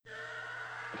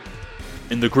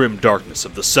In the grim darkness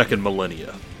of the second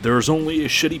millennia, there is only a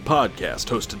shitty podcast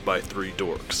hosted by three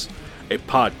dorks. A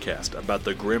podcast about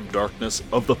the grim darkness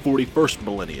of the 41st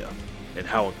millennia, and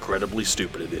how incredibly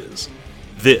stupid it is.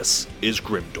 This is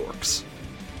Grim Dorks.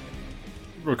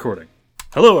 Recording.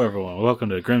 Hello everyone, welcome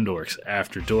to Grim Dorks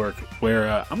After Dork,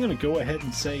 where I'm going to go ahead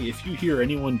and say if you hear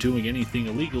anyone doing anything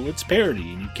illegal, it's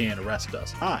parody and you can't arrest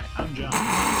us. Hi, I'm John.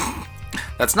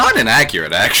 That's not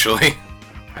inaccurate, actually.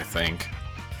 I think.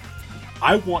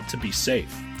 I want to be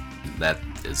safe. That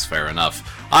is fair enough.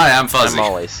 Hi, I'm Fuzzy. I'm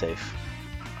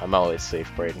always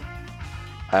safe, Braden.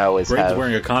 I always Braden's have.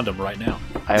 wearing a condom right now.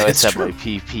 I always That's have my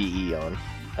true. PPE on.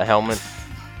 A helmet,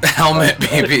 Helmet,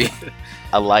 baby.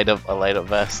 a light up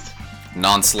vest.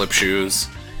 Non-slip shoes.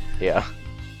 Yeah.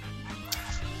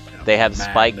 They have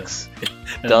Magnum. spikes.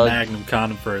 And Doug- a Magnum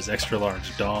condom for his extra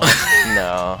large dog.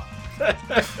 No.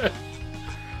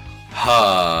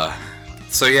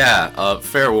 So yeah,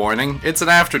 fair warning, it's an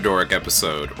After Dork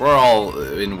episode. We're all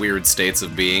in weird states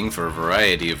of being for a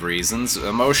variety of reasons,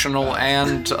 emotional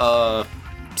and,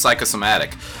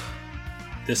 psychosomatic.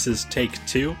 This is take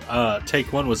two.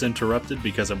 Take one was interrupted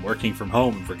because I'm working from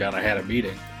home and forgot I had a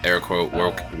meeting. Air quote,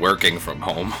 working from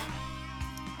home.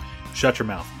 Shut your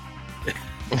mouth.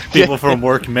 People from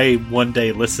work may one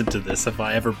day listen to this if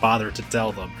I ever bother to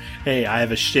tell them, hey, I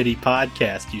have a shitty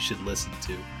podcast you should listen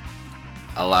to.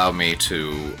 Allow me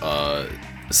to,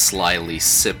 slyly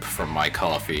sip from my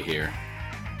coffee here.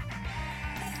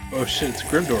 Oh shit, it's a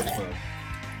Grimdorks mug.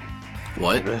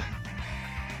 What?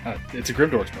 It's a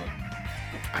Grimdorks mug.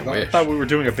 I I wish. thought we were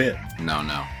doing a bit. No.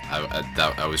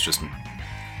 I was just...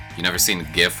 You never seen a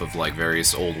gif of, like,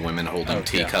 various old women holding Oh, yeah.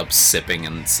 teacups, sipping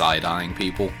and side-eyeing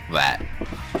people? That.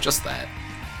 Just that.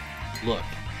 Look,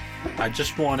 I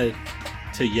just wanted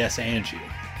to yes and you.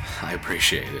 I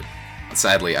appreciate it.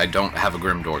 Sadly, I don't have a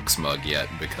Grimdorks mug yet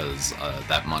because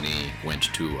that money went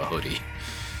to a hoodie.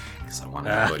 Because I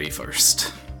wanted a hoodie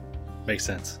first. Makes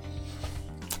sense.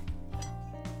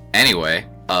 Anyway,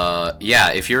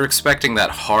 yeah, if you're expecting that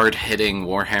hard-hitting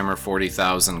Warhammer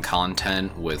 40,000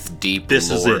 content with deep This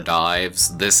is lore it.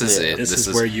 dives, this is it. This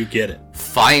is where you get it.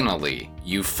 Finally,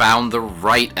 you found the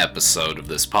right episode of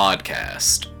this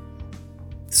podcast.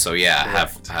 So yeah,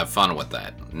 have fun with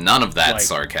that. None of that Like-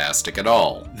 sarcastic at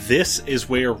all. This is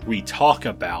where we talk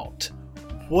about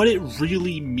what it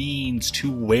really means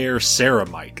to wear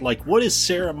ceramite. Like, what is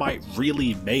ceramite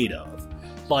really made of?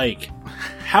 Like,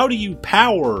 how do you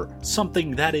power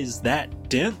something that is that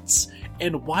dense?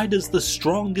 And why does the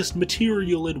strongest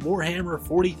material in Warhammer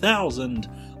 40,000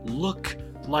 look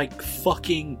like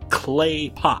fucking clay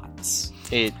pots?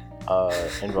 It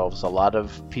involves a lot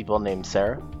of people named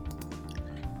Sarah.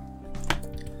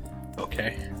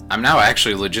 Okay. I'm now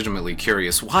actually legitimately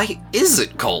curious, why is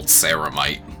it called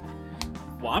ceramite?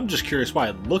 Well, I'm just curious why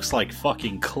it looks like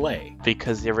fucking clay.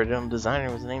 Because the original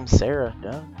designer was named Sarah.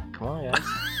 Duh. Come on, guys.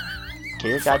 Get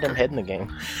your goddamn head in the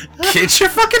game. Get your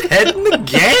fucking head in the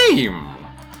game!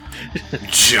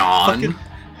 John! Fucking-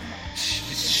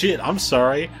 Shit, I'm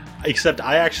sorry. Except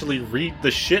I actually read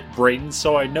the shit, Brayden,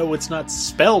 so I know it's not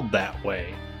spelled that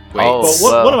way. Wait, Oh, But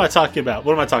well- what am I talking about?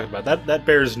 What am I talking about? That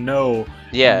bears no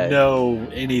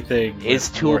anything. It's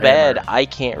with too Warhammer. bad I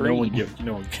can't No read. one give.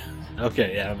 No one.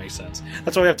 Okay, yeah, that makes sense.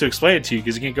 That's why we have to explain it to you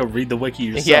because you can't go read the wiki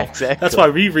yourself. Yeah, exactly. That's why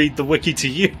we read the wiki to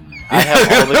you. I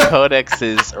have all the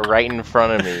codexes right in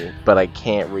front of me, but I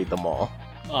can't read them all.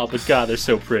 Oh, but God, they're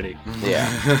so pretty.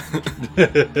 Yeah.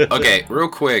 Okay, real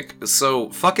quick. So,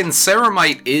 fucking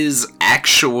ceramite is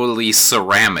actually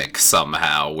ceramic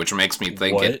somehow, which makes me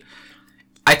think What? it.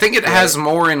 I think it has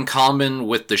more in common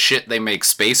with the shit they make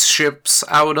spaceships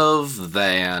out of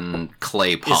than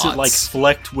clay pots. Is it like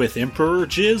flecked with emperor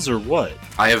jizz or what? Oh,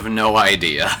 I have no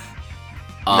idea.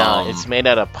 No, it's made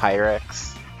out of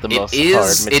Pyrex, the It most is.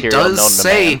 hard It material known does to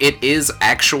say man. it is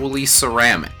actually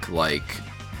ceramic. Like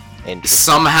Interesting.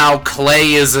 somehow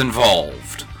clay is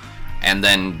involved, and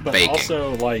then But baking.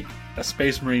 also, like, a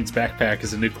Space Marine's backpack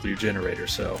is a nuclear generator,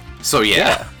 so... So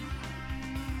yeah.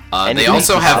 And They it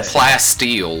also makes have sense.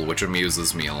 plasteel, which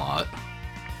amuses me a lot.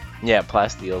 Yeah,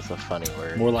 plastile's a funny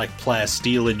word. More like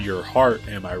plasteel in your heart,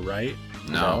 am I right?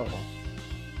 No.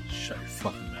 Shut your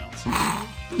fucking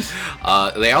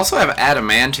mouth. They also have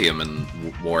adamantium in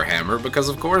Warhammer, because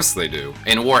of course they do.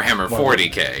 In Warhammer Why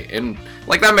 40k. And,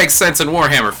 like, that makes sense in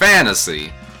Warhammer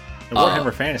Fantasy. In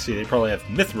Warhammer Fantasy, they probably have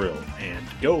Mithril, and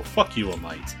Go Fuck You a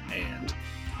Mite, and...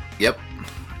 Yep.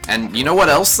 And you know what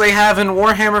else they have in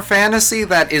Warhammer Fantasy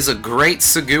that is a great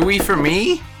Segui for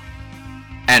me?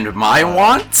 And my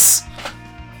wants?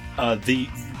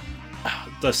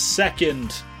 The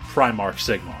second Primarch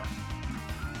Sigmar.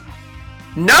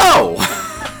 No!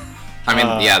 I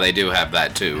mean, yeah, they do have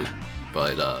that too.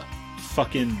 But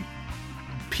fucking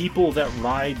people that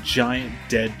ride giant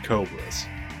dead cobras.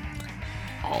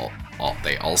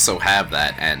 They also have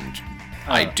that, and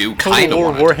I do Total kind of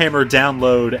War want Warhammer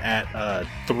download at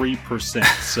 3%,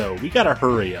 so we gotta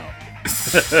hurry up.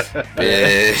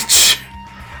 bitch.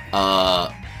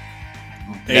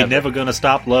 Ain't never gonna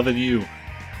stop loving you,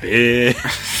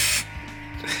 bitch.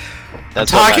 I'm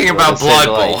talking about Blood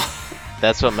Bowl.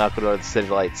 That's what Malcador the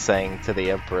Sigilite sang to the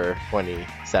Emperor when he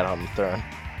sat on the throne.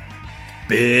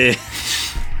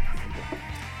 Bitch.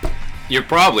 You're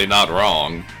probably not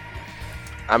wrong.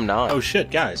 I'm not. Oh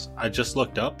shit, guys! I just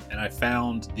looked up and I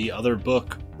found the other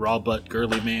book Raw Butt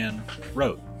Girly Man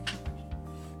wrote.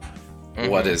 Mhm.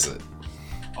 What is it?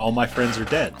 All my friends are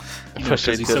dead. You know, Push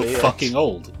because it he's to so the edge. fucking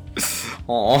old.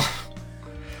 Aw.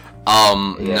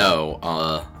 Yeah.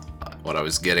 No, what I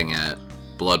was getting at,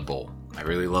 Blood Bowl. I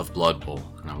really love Blood Bowl,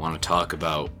 and I want to talk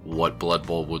about what Blood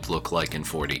Bowl would look like in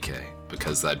 40k,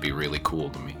 because that'd be really cool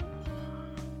to me.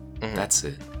 Mhm. That's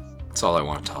it. That's all I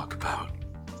want to talk about.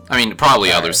 I mean,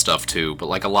 probably other Alright. stuff too, but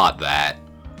like a lot that.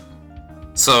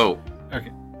 So,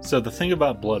 Okay, so the thing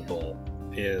about Blood Bowl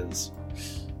is,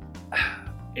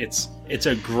 it's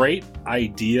a great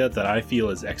idea that I feel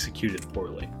is executed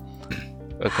poorly.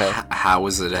 Okay. how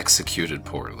is it executed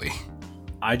poorly?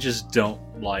 I just don't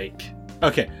like.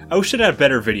 Okay, I should have a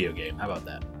better video game. How about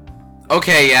that?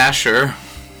 Okay, yeah, sure.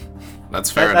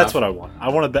 That's fair enough. That's what I want. I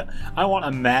want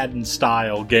a Madden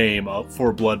style game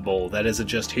for Blood Bowl that isn't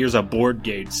just here's a board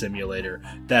game simulator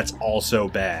that's also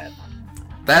bad.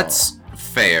 That's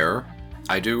fair.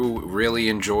 I do really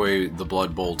enjoy the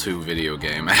Blood Bowl 2 video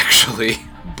game, actually.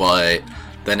 But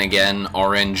then again,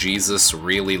 RN Jesus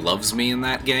really loves me in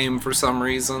that game for some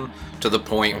reason, to the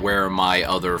point where my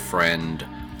other friend,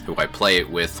 who I play it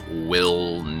with,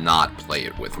 will not play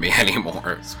it with me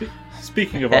anymore.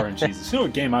 Speaking of RNGs, you know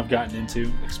what game I've gotten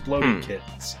into? Exploding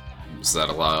Kittens. Is that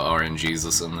a lot of RN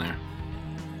Jesus in there?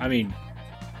 I mean,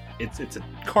 it's a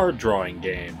card drawing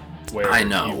game where I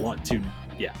know. you want to.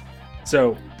 Yeah.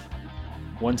 So,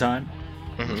 one time,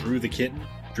 Mhm. drew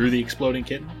the exploding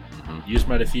kitten, Mhm. used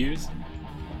my diffuse,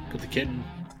 put the kitten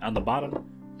on the bottom,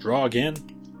 draw again,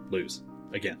 lose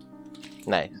again.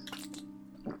 Nice.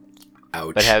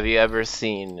 Ouch. But have you ever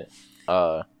seen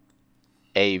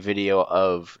a video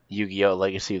of Yu-Gi-Oh!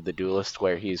 Legacy of the Duelist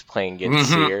where he's playing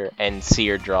against Mhm. Seer and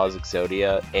Seer draws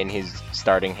Exodia in his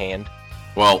starting hand?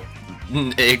 Well,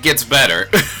 it gets better.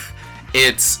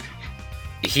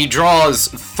 He draws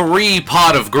 3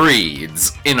 Pot of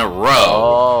Greeds in a row,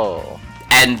 Oh.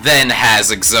 and then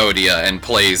has Exodia and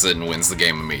plays it and wins the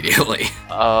game immediately.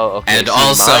 Oh, okay. And so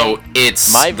also, my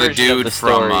it's my the version of dude the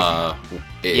from story-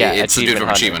 it's the dude from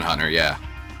Achievement Achievement Hunter, yeah.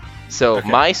 So Okay.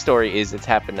 my story is it's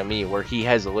happened to me where he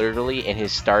has literally in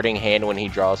his starting hand when he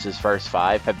draws his first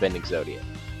 5 have been Exodia.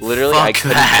 Literally, I Fuck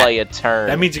couldn't that. play a turn.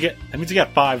 That means you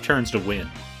got 5 turns to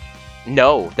win.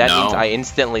 No, that No. means I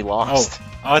instantly lost.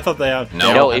 Oh, I thought they had. No.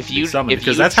 they No, all had if to be you- summoned, if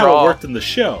because you that's how draw- it worked in the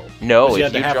show. No, was you if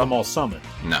had to you have draw, them all summoned.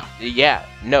 No. yeah,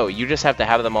 no, you just have to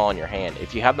have them all in your hand.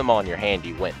 If you have them all in your hand,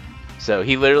 you win. So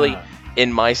he literally, Ah,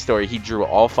 in my story, he drew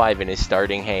all 5 in his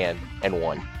starting hand and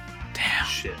won Damn.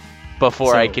 shit.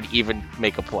 before I So- could even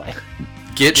make a play.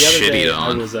 Get The other day, shitty I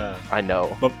on. was I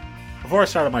know. before I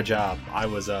started my job, I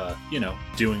was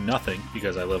doing nothing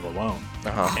because I live alone.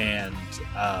 Uh-huh. And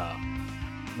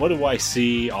what do I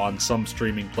see on some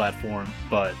streaming platform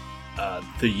but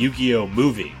the Yu-Gi-Oh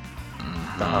movie?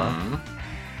 Mhm.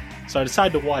 So I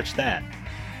decided to watch that.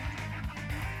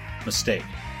 Mistake.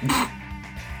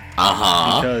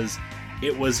 Uh-huh. Because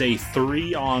it was a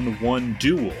 3-on-1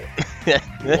 duel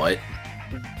What?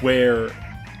 where,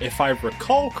 if I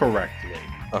recall correctly,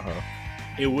 Uh-huh.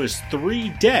 it was 3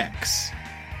 decks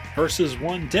versus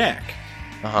 1 deck,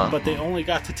 Uh-huh. but they only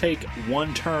got to take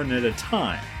 1 turn at a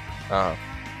time. Uh-huh.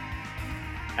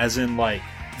 As in, like,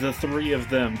 the 3 of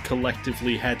them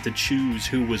collectively had to choose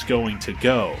who was going to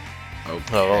go, Okay.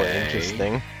 Oh,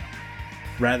 interesting.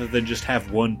 rather than just have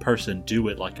one person do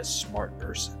it like a smart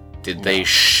person. Did they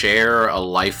share a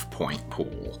life point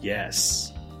pool?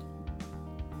 Yes.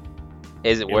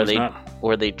 Is it It were was they not-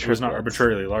 were they It was triplets? not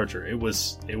arbitrarily larger. It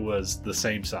was the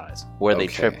same size. Were they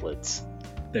Okay. triplets?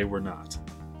 They were not.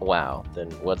 Wow. Then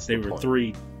what's They the were point?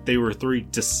 3. They were 3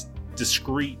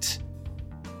 discrete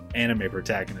anime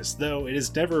protagonists, though it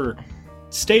is never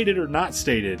stated or not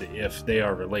stated if they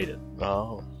are related.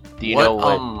 Oh. Do you know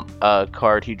what um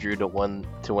card he drew to win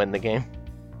the game?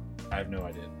 I have no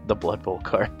idea. The Blood Bowl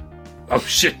card. Oh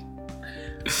shit!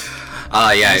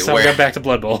 Yeah, That's how we got back to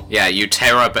Blood Bowl. Yeah, you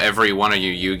tear up every one of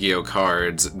your Yu-Gi-Oh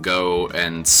cards, go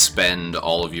and spend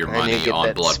all of your And money you get on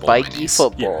that Blood Bowl spiky minis.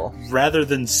 football. Rather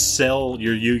than sell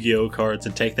your Yu-Gi-Oh cards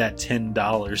and take that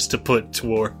 $10 to put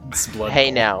towards Blood Hey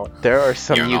Bowl. now, there are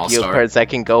some You're an Yu-Gi-Oh all-star. cards that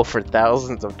can go for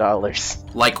thousands of dollars.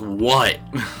 Like what?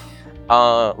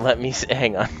 Let me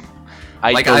hang on.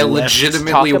 I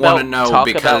legitimately want to know talk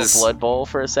because... about Blood Bowl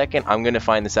for a second. I'm gonna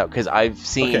find this out because I've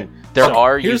seen Okay. there Okay,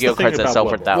 are here's the Yu-Gi-Oh thing cards that about sell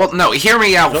for Blood Bowl. Well, thousands. no, hear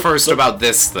me out Nope, first nope. about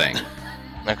this thing.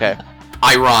 Okay.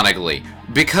 Ironically,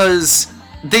 because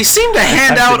they seem to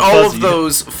hand I've out been all of fuzzy.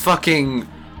 those fucking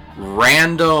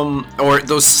random, or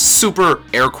those super,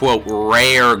 air quote,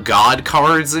 rare god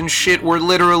cards and shit were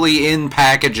literally in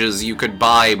packages. You could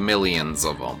buy millions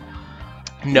of them.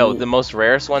 No, the most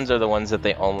rarest ones are the ones that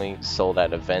they only sold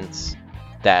at events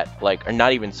that like are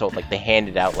not even sold. Like they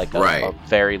handed out like a Right.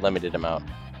 very limited amount.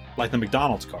 Like the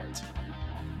McDonald's cards.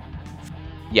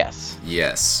 Yes.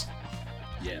 Yes.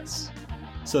 Yes.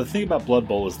 So the thing about Blood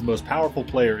Bowl is the most powerful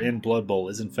player in Blood Bowl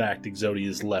is in fact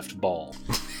Exodia's left ball.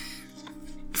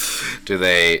 Did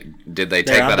they take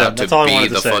There, I'm that done. out That's all I to wanted be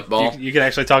to the say. football? You can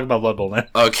actually talk about Blood Bowl now.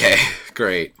 Okay,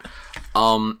 great.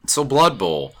 So Blood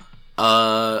Bowl.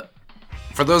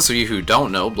 For those of you who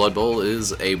don't know, Blood Bowl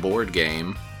is a board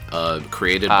game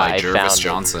created by I Jervis found it.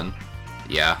 Johnson.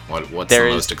 Yeah, what's There the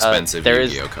is, most expensive there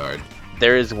is- Yu-Gi-Oh card?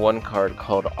 There is one card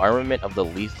called Armament of the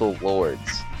Lethal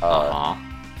Lords.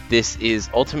 This is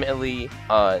ultimately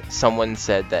someone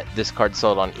said that this card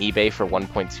sold on eBay for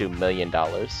 $1.2 million,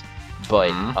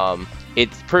 but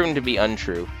it's proven to be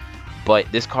untrue. But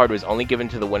this card was only given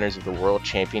to the winners of the World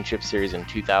Championship Series in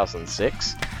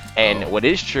 2006. And what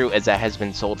is true is that has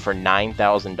been sold for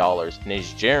 $9,000 and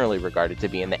is generally regarded to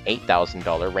be in the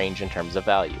 $8,000 range in terms of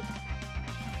value.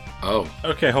 Oh,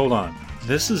 Okay, hold on.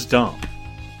 This is dumb.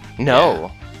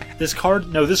 No. This card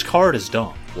is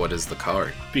dumb. what is the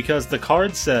card? Because the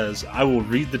card says, I will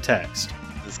read the text.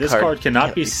 This card cannot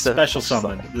can't be special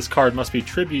summoned. summoned. This card must be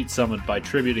tribute summoned by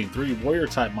tributing 3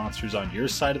 warrior-type monsters on your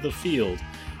side of the field.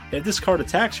 If this card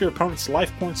attacks your opponent's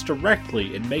life points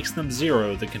directly and makes them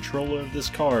 0, the controller of this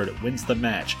card wins the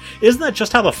match. Isn't that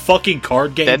just how the fucking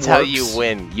card game That's works? how you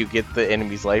win. You get the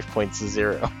enemy's life points to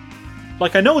 0.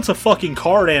 Like, I know it's a fucking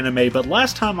card anime, but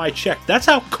last time I checked, that's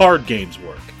how card games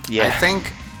work. Yeah. I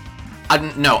think...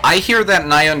 no, I hear that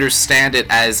and I understand it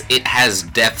as it has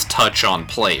death touch on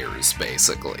players,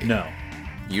 basically. No.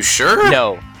 You sure?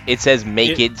 No, it says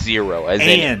make It- it 0, as and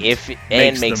in if makes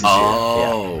and makes it them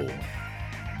 0.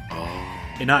 Oh.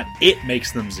 And not it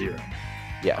makes them 0.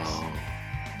 Yes. Oh.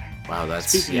 Wow,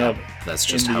 that's Speaking yeah, of, that's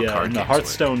just in how the, card in the games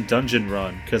Hearthstone dungeon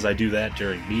run, because I do that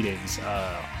during meetings,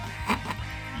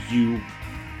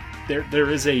 there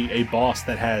is a boss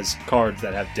that has cards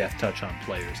that have death touch on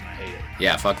players, and I hate it. work.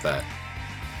 Yeah, fuck that.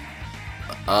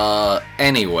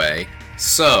 Anyway,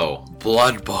 so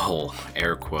Blood Bowl,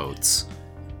 air quotes.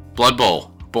 Blood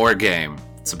Bowl board game.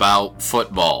 It's about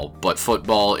football, but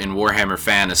football in Warhammer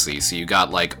Fantasy. So you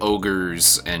got like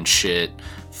ogres and shit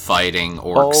fighting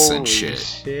orcs and Holy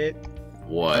shit. Are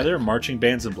What? there marching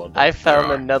bands in Blood Bowl? I found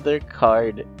There are. another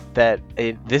card that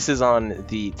this is on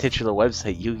the titular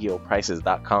website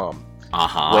YugiOhPrices.com,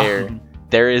 Uh-huh. where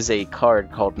there is a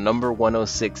card called Number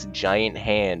 106 Giant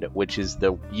Hand, which is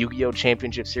the Yu-Gi-Oh!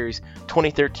 Championship Series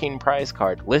 2013 prize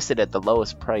card, listed at the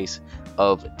lowest price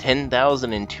of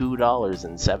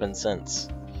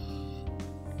 $10,002.07.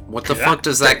 What the fuck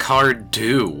does that card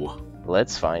do?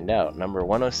 Let's find out. Number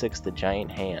 106, the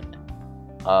Giant Hand.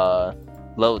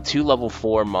 Two level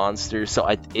 4 monsters. So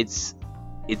it's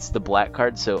the black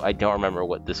card. So I don't remember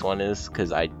what this one is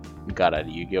because I got out of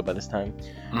Yu-Gi-Oh by this time.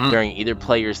 During either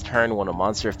player's turn, when a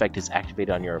monster effect is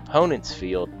activated on your opponent's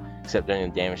field, except during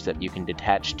the damage step, you can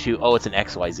detach two. Oh, it's an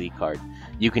XYZ card.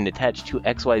 You can detach 2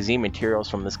 XYZ materials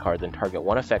from this card, then target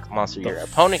one effect monster your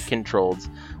opponent controls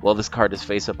while this card is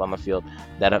face up on the field.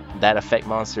 That effect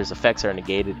monster's effects are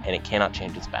negated, and it cannot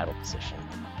change its battle position.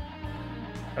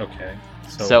 Okay.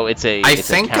 So it's a. I it's a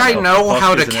think I counter. know fuck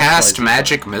how to is an cast XYZ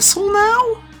Magic Missile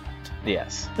now?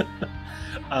 Yes.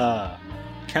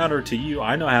 Counter to you,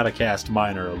 I know how to cast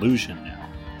Minor Illusion now.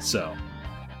 So,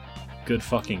 good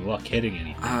fucking luck hitting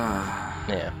anything.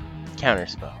 Yeah. Counter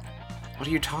spell. What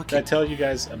are you Did I talking? tell you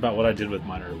guys about what I did with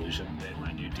Minor Illusion in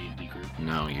my new D&D group?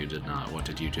 No, you did not. What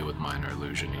did you do with Minor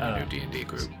Illusion in your new D&D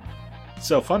group?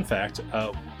 So, fun fact. This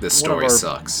one of story our-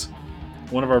 sucks.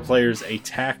 One of our players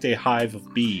attacked a hive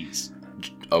of bees.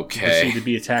 Proceeded to Okay.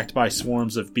 be attacked by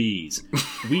swarms of bees.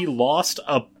 We lost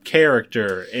a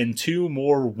character, and 2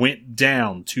 more went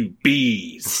down to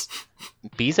bees.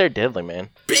 Bees are deadly, man.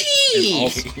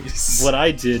 Bees! What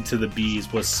I did to the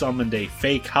bees was summoned a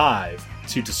fake hive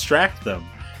to distract them,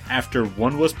 after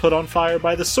one was put on fire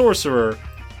by the sorcerer,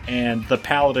 and the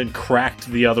paladin cracked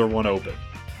the other one open.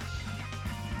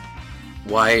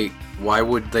 Why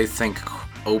would they think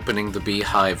opening the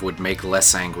beehive would make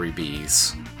less angry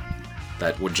bees?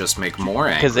 That would just make more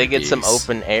angry bees. Because they get some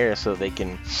open air so they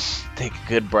can take a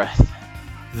good breath.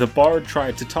 The bard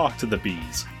tried to talk to the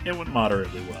bees. It went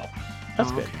moderately well.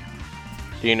 That's good.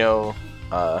 Do you know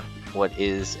what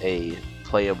is a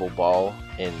playable ball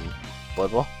in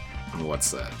Blood Bowl?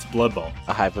 What's that? It's Blood Bowl.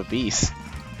 A hive of bees.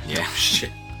 Yeah,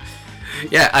 shit.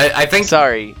 Yeah, I think.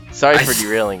 Sorry for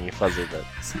derailing you, Fuzzy. But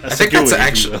I think that's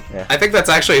actually. Yeah. I think that's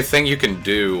actually a thing you can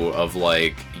do. Of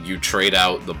like, you trade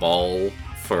out the ball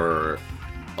for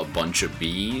a bunch of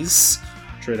bees.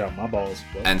 Trade out my balls.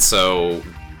 And so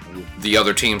the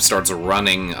other team starts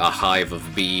running a hive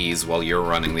of bees while you're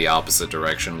running the opposite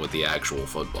direction with the actual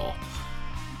football.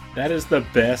 That is the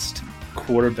best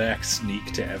quarterback sneak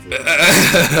to ever.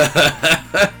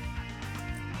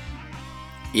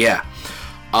 Yeah.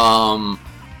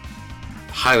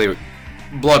 Highly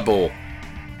Blood Bowl.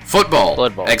 Football.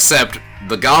 Blood Bowl. Except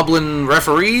the goblin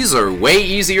referees are way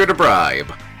easier to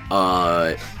bribe.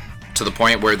 To the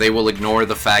point where they will ignore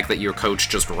the fact that your coach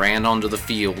just ran onto the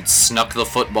field, snuck the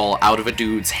football out of a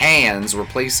dude's hands,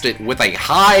 replaced it with a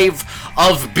hive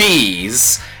of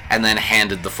bees, and then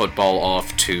handed the football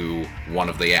off to one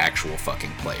of the actual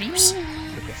fucking players.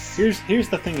 Here's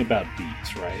the thing about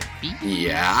bees, right?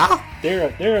 Yeah?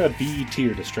 They're a B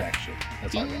tier distraction.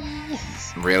 That's all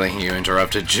right. Really? You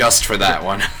interrupted just for that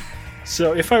one.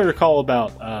 So if I recall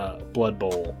about Blood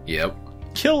Bowl, Yep.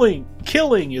 killing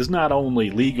is not only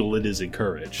legal, it is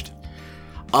encouraged.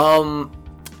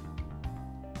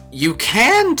 You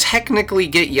can technically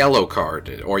get yellow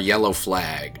carded or yellow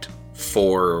flagged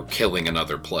for killing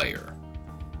another player.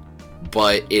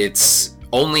 But it's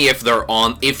only if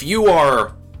if you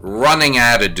are running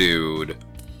at a dude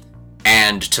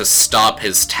and to stop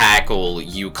his tackle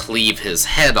you cleave his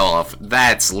head off,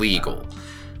 that's legal.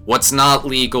 What's not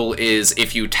legal is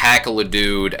if you tackle a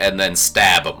dude and then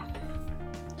stab him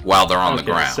while they're on the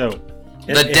ground. So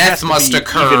the death must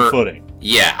occur. Even footing.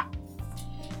 Yeah.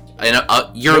 And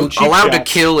you're No cheap allowed to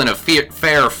shots. kill in a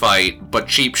fair fight, but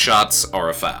cheap shots are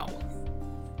a foul.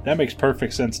 That makes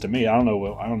perfect sense to me. I don't know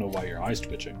why your eyes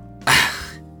twitching.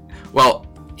 Well,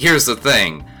 here's the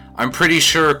thing. I'm pretty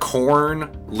sure Korn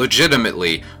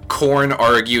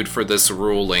argued for this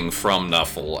ruling from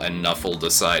Nuffle, and Nuffle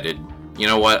decided, you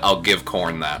know what, I'll give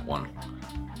Korn that one.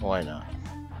 Why not?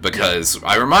 Because,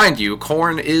 I remind you,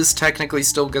 Korn is technically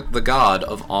still the god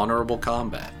of honorable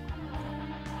combat.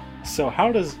 So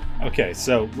how does... Okay,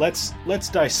 so let's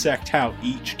dissect how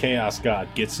each Chaos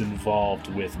God gets involved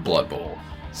with Blood Bowl.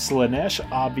 Slaanesh,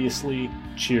 obviously,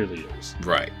 cheerleaders.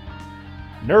 Right.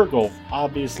 Nurgle,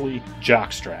 obviously,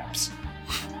 jockstraps.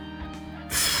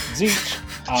 Tzeentch,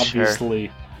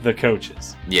 obviously, the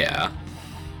coaches. Yeah.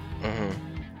 Mm-hmm.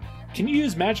 Can you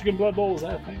use magic in Blood Bowl? Is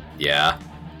that a thing? Yeah.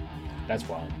 That's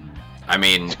wild. I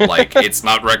mean, like, it's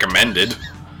not recommended.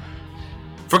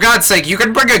 For God's sake, you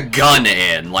can bring a gun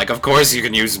in. Like, of course you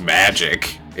can use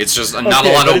magic. It's just not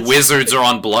a lot of wizards are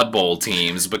on Blood Bowl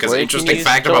teams, because interesting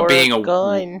fact about being a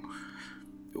gun.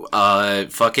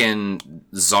 Fucking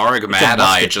Zarg Mad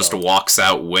Eye just though. walks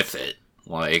out with it.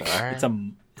 Like, It's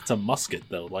a musket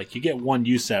though. Like you get one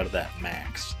use out of that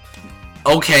max.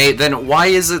 okay, then why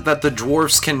is it that the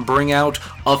dwarfs can bring out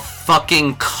a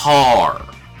fucking car?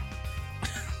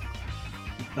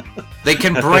 They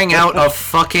can bring out a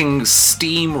fucking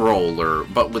steamroller,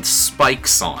 but with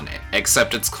spikes on it.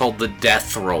 Except it's called the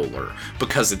Death Roller,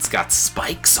 because it's got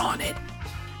spikes on it.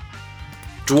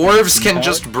 Dwarves can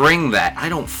just bring that. I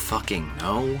don't fucking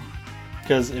know.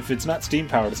 Because if it's not steam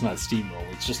powered, it's not steamroll.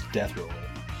 It's just death roller.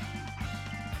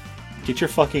 Get your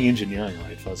fucking engineering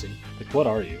right, Fuzzy. Like, what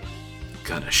are you?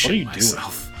 Gonna What shit are you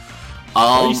myself. doing? Why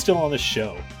are you still on this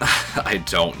show? I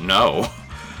don't know.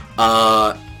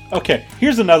 Okay,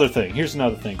 here's another thing.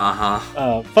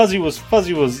 Fuzzy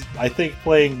was, I think,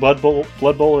 playing Blood Bowl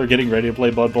or getting ready to play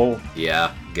Blood Bowl.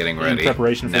 Yeah, getting In ready.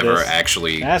 preparation for Never this.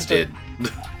 actually Did.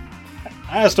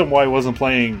 I asked him why he wasn't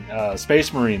playing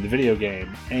Space Marine, the video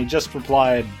game, and he just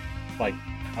replied, like,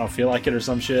 I don't feel like it or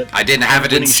some shit. I didn't have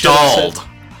it When he installed.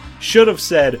 Should have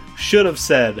said,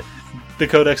 the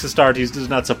Codex Astartes does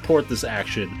not support this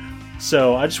action.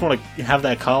 So I just want to have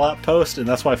that call-out post, and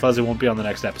that's why Fuzzy won't be on the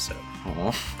next episode.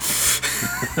 Aw.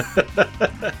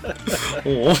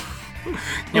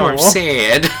 You're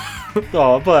sad.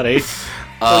 Oh, buddy.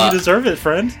 Well, you deserve it,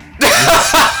 friend.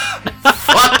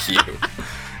 Fuck you.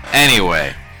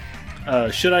 Anyway.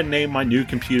 Should I name my new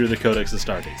computer the Codex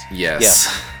Astartes?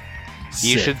 Yes.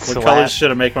 You Sick. should What slap- colors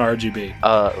should I make my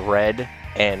RGB? Red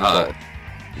and gold.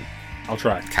 I'll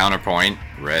try. Counterpoint,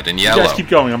 red and You yellow. guys keep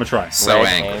going. I'm gonna try. So Red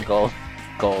angry. and gold.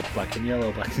 Black and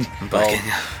yellow. Black and yellow. Black and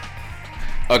yellow.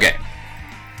 Okay.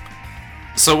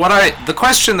 So the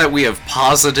question that we have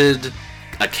posited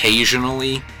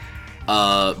occasionally,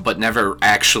 but never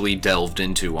actually delved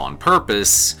into on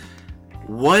purpose,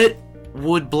 what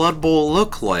would Blood Bowl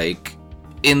look like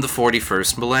in the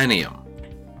 41st millennium?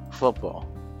 Football.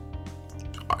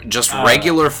 Just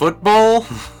regular football?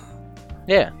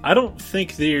 Yeah. I don't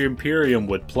think the Imperium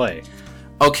would play.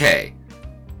 Okay.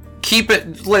 Keep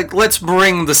it, let's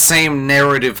bring the same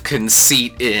narrative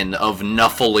conceit in of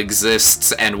Nuffle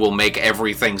exists and will make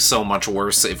everything so much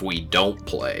worse if we don't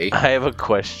play. I have a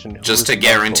question. Just to Who's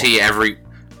guarantee Nuffle?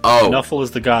 Nuffle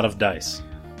is the god of dice.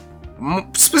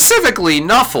 Specifically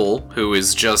Nuffle, who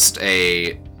is just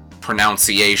a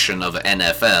pronunciation of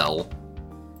NFL.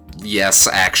 Yes,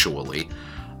 actually.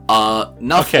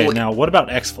 Nuffle... Okay, now what about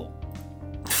Exfil?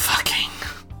 Fucking.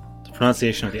 The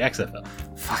pronunciation of the XFL.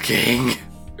 Fucking.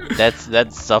 That's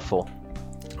Zuffle.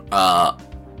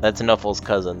 That's Nuffle's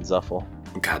cousin, Zuffle.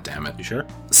 God damn it. You sure?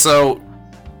 So,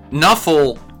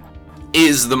 Nuffle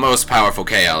is the most powerful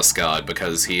Chaos God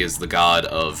because he is the god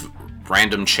of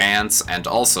random chance and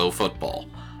also football.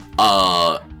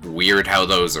 Weird how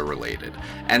those are related.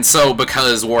 And so,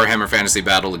 because Warhammer Fantasy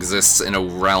Battle exists in a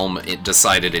realm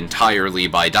decided entirely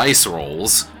by dice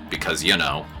rolls, because, you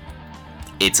know,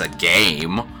 it's a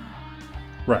game,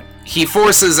 Right. he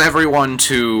forces everyone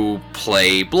to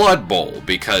play Blood Bowl,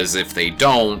 because if they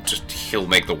don't, he'll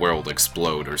make the world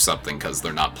explode or something, because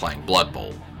they're not playing Blood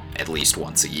Bowl at least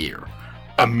once a year.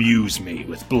 Amuse me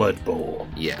with Blood Bowl.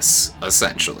 Yes,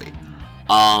 essentially.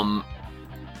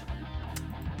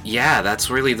 Yeah,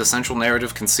 that's really the central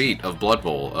narrative conceit of Blood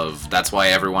Bowl, of that's why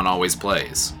everyone always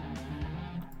plays.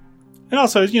 And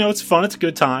also, you know, it's fun. It's a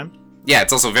good time. Yeah,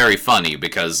 it's also very funny,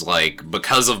 because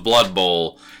of Blood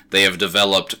Bowl, they have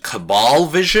developed Cabal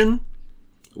Vision,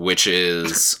 which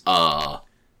is, a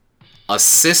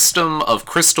system of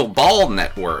crystal ball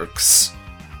networks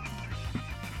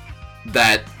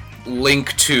that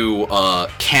link to,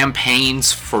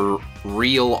 campaigns for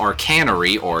real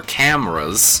arcanery, or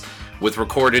cameras, with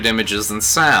recorded images and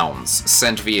sounds,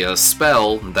 sent via a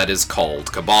spell that is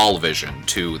called Cabal Vision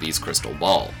to these crystal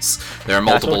balls. There are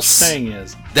multiple... That's what you're saying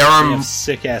is, there they are have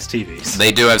sick-ass TVs.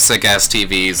 They do have sick-ass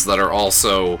TVs that are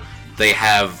also... They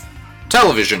have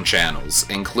television channels,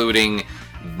 including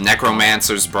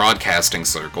Necromancer's Broadcasting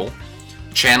Circle,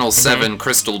 Channel 7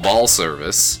 Crystal Ball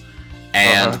Service,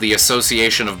 and the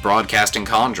Association of Broadcasting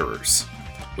Conjurers,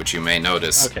 which you may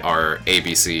notice are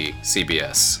ABC,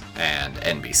 CBS, and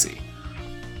NBC.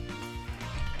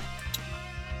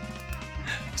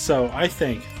 So I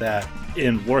think that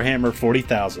in Warhammer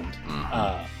 40,000,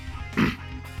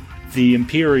 the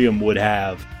Imperium would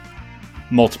have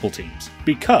multiple teams.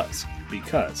 Because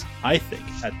I think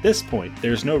at this point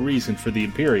there's no reason for the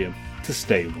Imperium to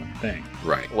stay one thing.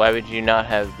 Right. Why would you not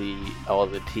have all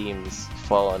the teams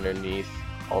fall underneath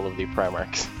all of the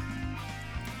Primarchs?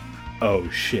 Oh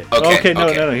shit. Okay,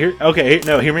 No. Hear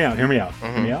me out. Hear me out.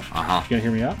 Uh-huh. You gonna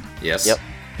hear me out? Yes. Yep.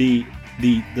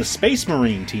 The Space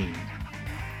Marine team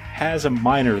has a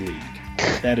minor league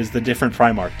that is the different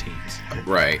Primarch teams.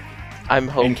 Right. I'm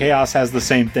hoping. And Chaos has the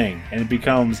same thing, and it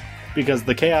becomes because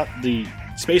the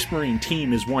Space Marine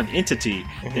team is one entity.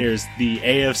 There's the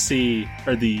AFC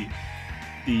or the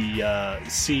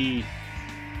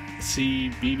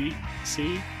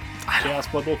CBBC Chaos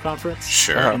Blood Bowl Conference.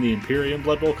 Sure. And the Imperium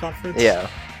Blood Bowl Conference. Yeah.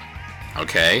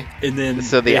 Okay. And then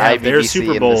So the they have their IBBC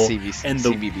Super and Bowl the CBC, and the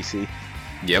CBBC.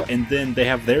 Yep. and then they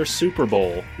have their Super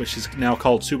Bowl, which is now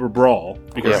called Super Brawl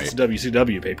because Right. it's a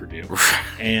WCW pay-per-view.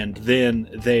 And then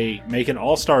they make an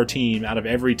all-star team out of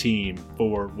every team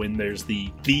for when there's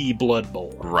the Blood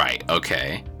Bowl. Right.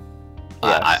 Okay.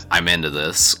 Yes. I'm into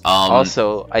this.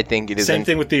 Also, I think it is Same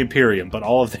thing with the Imperium, but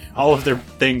all of their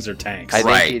things are tanks. I think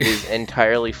Right. it is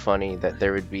entirely funny that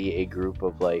there would be a group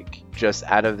of just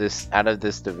out of this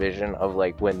division of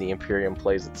when the Imperium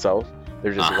plays itself.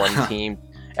 There's just one team.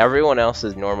 Everyone else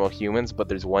is normal humans, but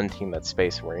there's one team that's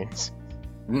Space Marines,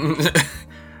 well,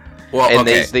 and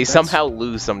okay. they somehow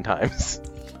lose sometimes.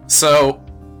 So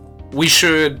we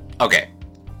should. Okay.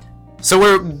 So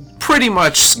we're pretty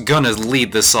much gonna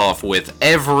lead this off with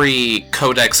every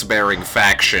codex-bearing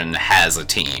faction has a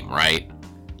team, right?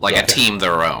 Like Yeah. a team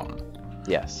their own.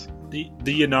 Yes. The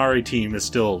Yanari team is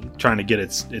still trying to get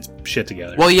its shit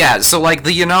together. Well, yeah, so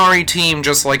the Yanari team,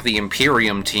 just like the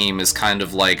Imperium team, is kind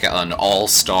of like an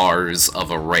all-stars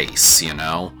of a race, you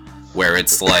know? Where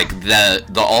it's the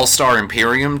all-star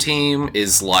Imperium team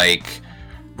is right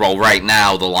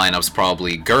now the lineup's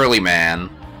probably Girly Man,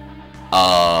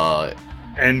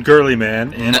 And Girly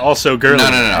Man, and also Girly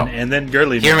Man, and then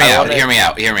Girly Man. Hear me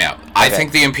out. I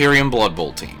think the Imperium Blood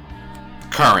Bowl team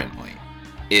currently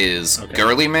is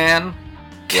Girly Man,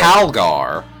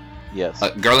 Calgar. Yes.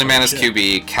 Girly Man as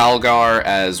QB, Calgar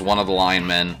as one of the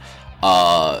linemen,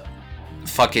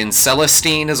 fucking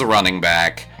Celestine as a running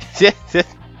back.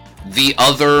 The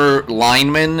other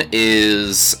lineman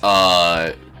is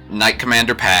Knight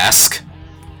Commander Pask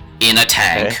in a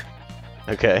tank.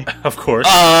 Okay. Of course.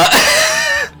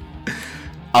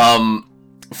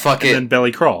 Fucking. And then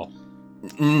Belly Crawl.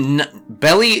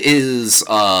 Belly is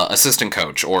assistant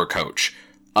coach or coach.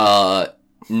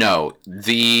 No,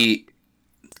 the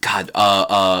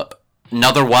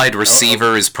another wide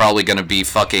receiver is probably gonna be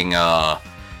fucking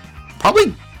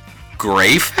probably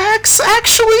Greyfax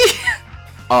actually.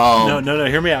 No.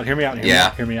 Hear me out. Hear me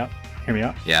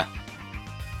out. Yeah.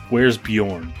 Where's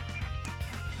Bjorn?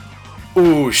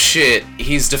 Ooh, shit.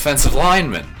 He's defensive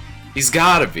lineman. He's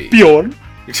gotta be. Bjorn?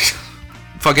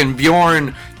 Fucking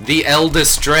Bjorn, the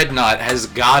eldest dreadnought, has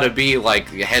gotta be, like,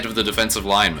 head of the defensive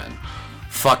lineman.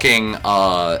 Fucking,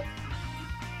 and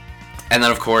then,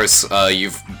 of course,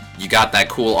 you got that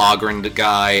cool Ogren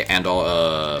guy, and,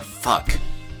 fuck.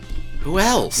 Who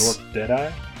else? North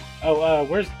Deadeye? Oh,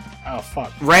 where's... Oh,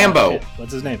 fuck. Rambo.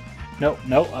 What's his name? No,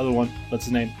 other one. What's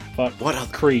his name? Fuck. What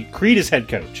other? Creed. Creed is head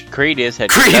coach. Creed is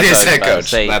head coach. Creed is head coach.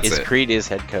 That's it. Creed is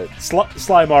head coach.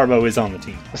 Sly Marbo is on the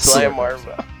team. Sly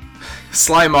Marbo.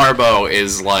 Sly Marbo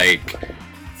is like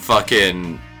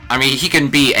fucking. I mean, he can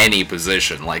be any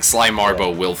position. Like Sly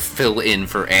Marbo will fill in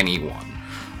for anyone.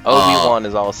 Obi-Wan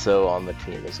is also on the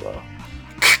team as well.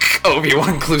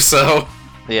 Obi-Wan Clouseau.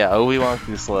 Yeah, Obi-Wan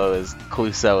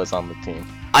Clouseau is on the team.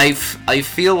 I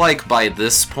feel like by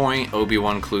this point,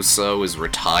 Obi-Wan Clouseau is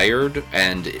retired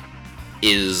and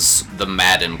is the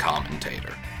Madden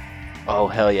commentator. Oh,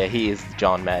 hell yeah, he is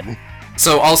John Madden.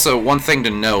 So also, one thing to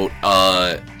note,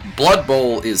 Blood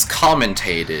Bowl is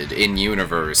commentated in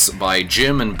universe by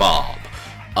Jim and Bob.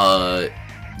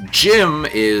 Jim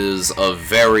is a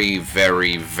very,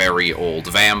 very, very old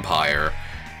vampire,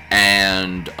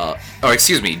 and, Bob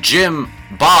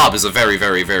is a very,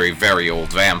 very, very, very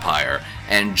old vampire,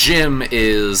 and Jim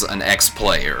is an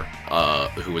ex-player,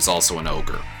 who is also an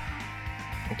ogre.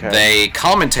 Okay. They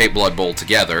commentate Blood Bowl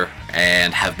together,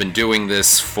 and have been doing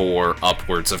this for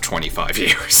upwards of 25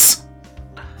 years.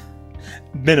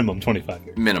 Minimum 25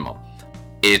 years. Minimum.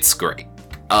 It's great.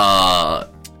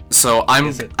 So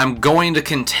I'm going to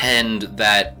contend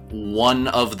that one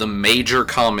of the major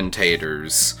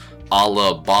commentators, a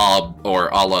la Bob or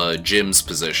a la Jim's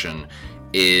position,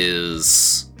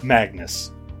 is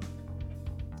Magnus.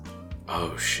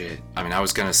 Oh shit. I mean, I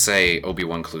was gonna say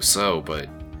Obi-Wan Clouseau, but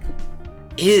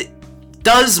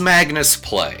does Magnus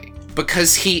play?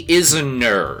 Because he is a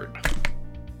nerd.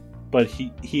 But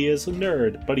he is a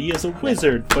nerd, but he is a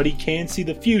wizard, but he can see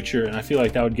the future, and I feel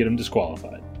like that would get him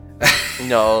disqualified.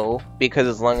 No, because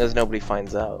as long as nobody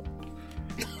finds out.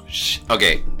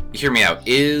 Okay, hear me out.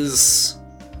 Is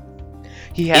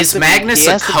Magnus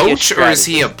a coach coach or is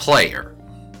he a player?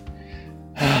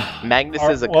 Magnus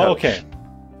is a coach. Well, okay.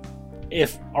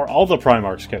 Are all the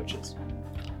Primarchs coaches?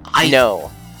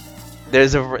 No.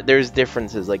 There's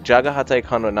differences. Like Jaga Hatai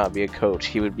Khan would not be a coach.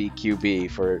 He would be QB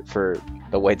for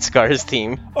the White Scars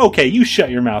team. Okay, you shut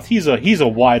your mouth. He's a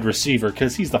wide receiver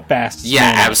because he's the fastest. Yeah, man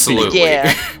on the absolutely. field.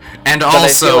 Yeah. And But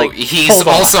also, I feel like- he's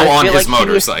also on his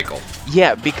motorcycle.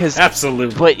 Yeah, because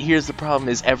Absolutely. But here's the problem: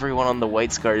 is everyone on the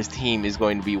White Scars team is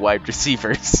going to be wide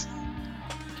receivers.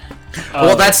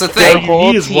 Well, that's the The thing.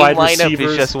 whole He is team wide lineup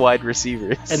receivers. is just wide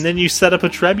receivers. And then you set up a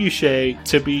trebuchet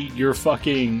to be your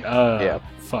fucking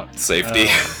Safety.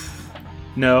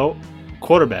 No,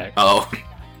 quarterback. Oh.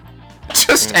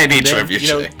 Just any Then,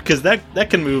 trebuchet. because that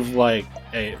can move like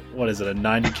a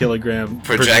 90-kilogram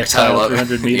Projectile up.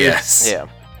 300 meters. Yes. yeah,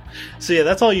 So yeah,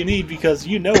 that's all you need because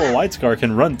a White Scar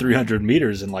can run 300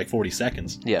 meters in like 40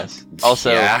 seconds. yes.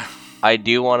 Also, Yeah. I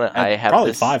do want to. I have probably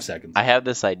this, 5 seconds. I have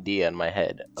this idea in my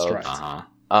head of That's right.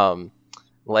 Uh-huh.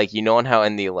 like on how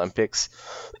in the Olympics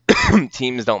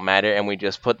teams don't matter and we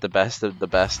just put the best of the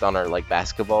best on our like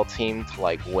basketball team to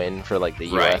like win for like the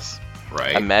Right. US.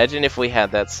 Right. Imagine if we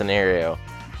had that scenario,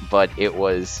 but it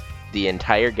was the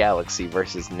entire galaxy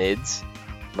versus NIDS.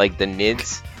 Like the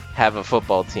NIDS have a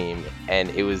football team, and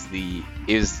it was the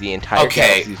entire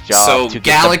Okay, galaxy's job so to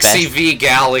get Galaxy the best, v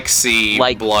Galaxy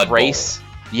like Blood race. Bowl.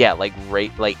 Yeah, like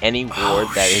any war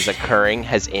that is occurring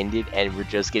has ended, and we're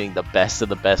just getting the best of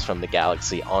the best from the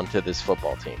galaxy onto this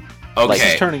football team. Okay.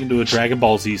 This is turning into a Dragon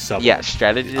Ball Z sub. Yeah,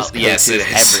 strategist, Yes, it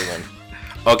coaches, is. everyone.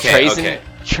 Okay. Trazen, Okay.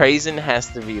 Trazen has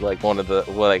to be like one of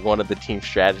the team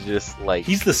strategists. Like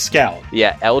He's the scout.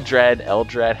 yeah,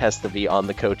 Eldrad has to be on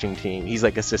the coaching team. He's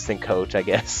like assistant coach, I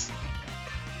guess.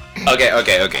 Okay.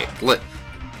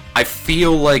 I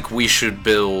feel like we should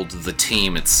build the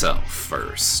team itself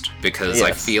first, because I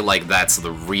Yes. feel like that's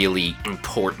the really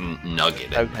important nugget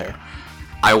in Okay. there.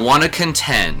 I want to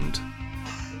contend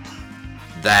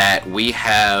that we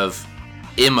have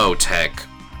Imhotep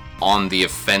on the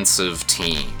offensive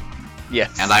team.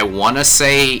 Yes. And I want to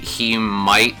say he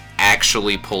might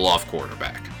actually pull off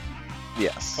quarterback,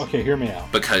 yes. Okay, hear me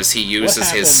out. because he uses his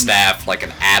happens- staff like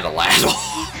an Adaladdle.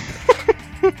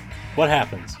 What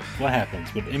happens? What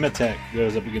happens when Imhotep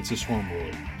goes up against the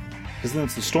Stormlord? Because then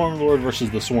it's the Stormlord versus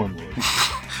the Swarmlord.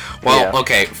 Well, Yeah.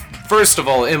 okay, first of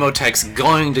all, Imhotep's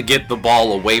going to get the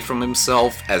ball away from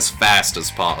himself as fast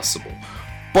as possible.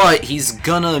 But he's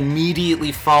gonna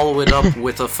immediately follow it up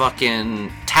with a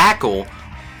fucking tackle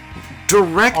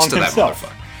direct On to that himself.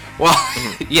 motherfucker.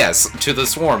 Well, yes, to the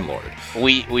Swarmlord.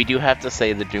 We do have to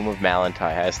say the Doom of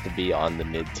Malantai has to be on the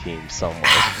mid team somewhere.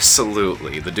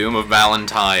 Absolutely. The Doom of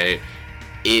Malantai.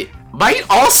 It might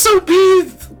also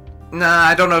be... Nah,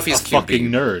 I don't know if he's A QB. fucking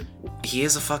nerd. He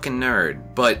is a fucking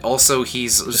nerd, but also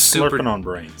he's a Just super slurping on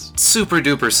brains. super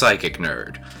duper psychic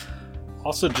nerd.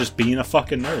 Also, just being a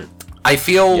fucking nerd. I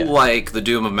feel Yeah. like the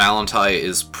Doom of Malantai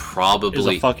is Is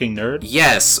probably... a fucking nerd.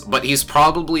 Yes, but he's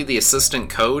probably the assistant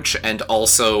coach and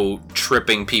also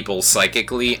tripping people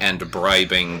psychically and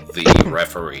bribing the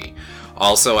referee.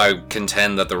 Also, I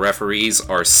contend that the referees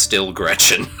are still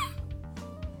Gretchen.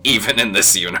 Even in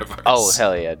this universe. Oh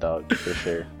hell yeah, dog, for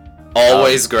sure.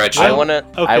 Always Gretchen. I wanna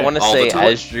Okay. All say the time.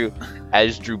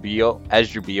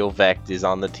 Asdrubio Vect is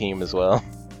on the team as well.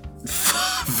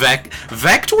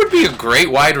 Vect would be a great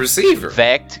wide receiver.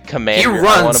 Vect, He Commander.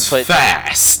 runs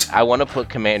fast. I want to put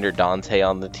Commander Dante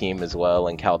on the team as well,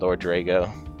 and Caldor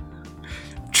Drago.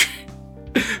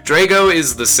 Drago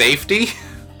is the safety,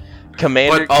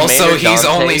 Commander, but also Commander he's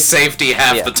Dante, only safety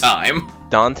half Yeah. the time.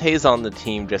 Dante's on the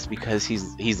team just because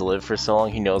he's lived for so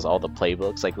long. He knows all the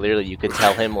playbooks. Like literally, you could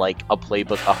tell him like a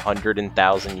playbook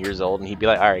 100,000 years old, and he'd be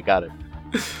like, "All right, got it."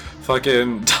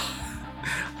 Fucking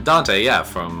Dante, yeah,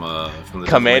 from the Devil May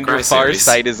Commander Cry series.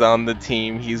 Farsight is on the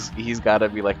team. He's got to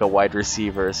be like a wide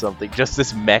receiver or something. Just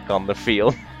this mech on the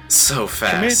field. So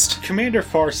fast. Commander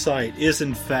Farsight is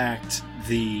in fact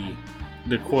the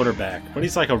quarterback, but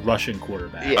he's like a Russian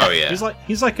quarterback. Yeah. Oh yeah.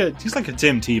 He's like a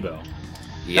Tim Tebow.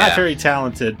 Yeah. Not very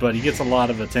talented, but he gets a lot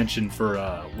of attention for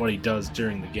what he does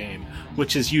during the game,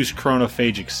 which is use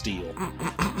chronophagic steel.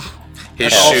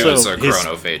 His And shoes also are his-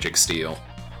 chronophagic steel.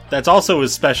 That's also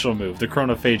his special move, the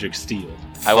chronophagic steel.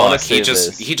 I want Fuck, to say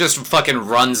this. he just fucking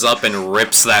runs up and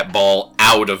rips that ball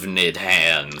out of Nid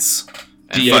hands.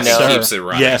 And Do you fucking know- keeps it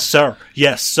running. Yes, sir.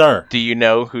 Yes, sir. Do you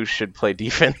know who should play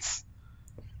defense?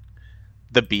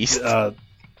 The Beast. The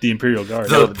Imperial Guard.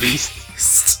 The the Beast.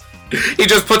 Beast. He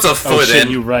just puts a oh foot shit,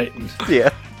 in. you right. Yeah.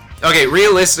 Okay,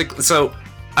 realistically, so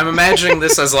I'm imagining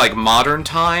this as like modern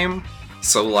time.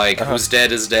 So like, who's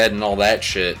dead is dead and all that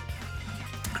shit.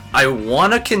 I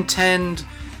want to contend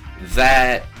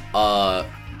that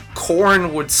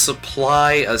Korn would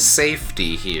supply a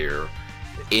safety here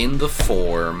in the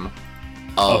form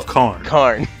Of Karn.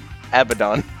 Karn.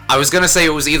 Abaddon. I was gonna say it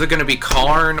was either gonna be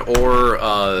Karn or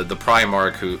the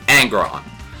Primarch Angron.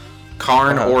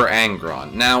 Karn or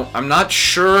Angron. Now, I'm not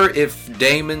sure if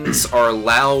daemons are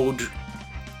allowed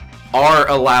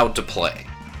to play.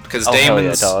 Because Oh hell yeah,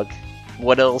 daemons... dog.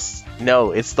 What else?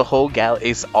 No, it's the whole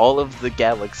it's all of the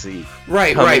galaxy.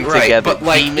 Right, coming right. together. But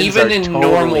like Demons even are in totally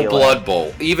normal allowed.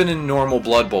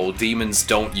 Blood Bowl, demons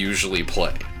don't usually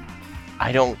play.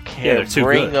 I don't care. they're too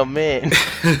Bring good. them in.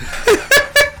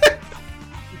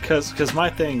 Because my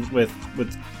thing with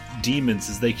demons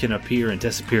is they can appear and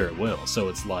disappear at will. So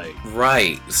it's like,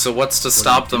 Right. So what's to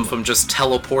stop them from just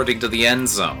teleporting to the end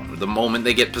zone the moment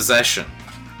they get possession?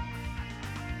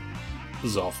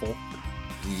 this is awful.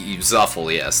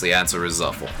 Zuffle, yes. The answer is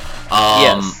Zuffle.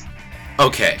 Yes.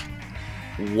 Okay.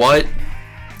 What?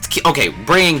 Okay,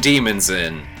 bringing demons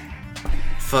in.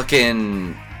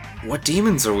 Fucking. What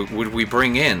demons would we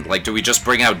bring in? Like, do we just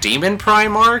bring out demon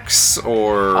Primarchs?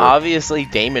 Or. Obviously,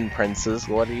 Daemon Princes.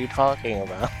 What are you talking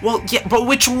about? Well, yeah, but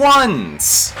which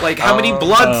ones? Like, how many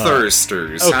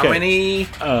Bloodthirsters? How okay. many.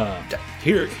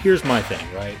 Here's my thing,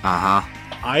 right? Uh huh.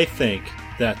 I think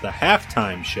that the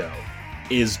halftime show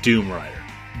is Doom Rider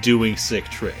doing sick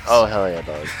tricks. Oh hell yeah,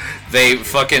 dog. They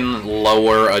fucking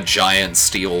lower a giant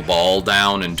steel ball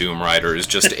down, and Doom Rider is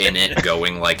just in it,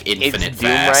 going like infinite It's Doom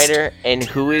fast. Rider, and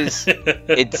who is?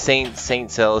 It's Saint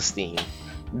Celestine.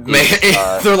 Man,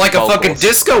 Is, they're like a vocals. fucking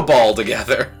disco ball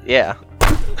together. Yeah.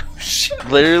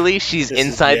 Literally, she's This is-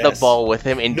 inside the yes. ball with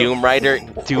him, and Doom Rider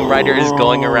is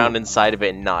going around inside of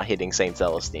it and not hitting Saint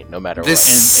Celestine, no matter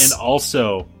This- what.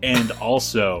 And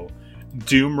also,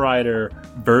 Doom Rider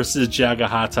versus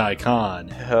Jagahatai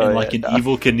Khan Oh, in like yeah. an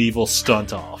Evil Knievel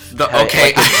stunt off.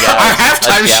 Okay, like a joust- our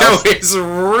halftime a show joust. is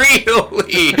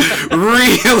really,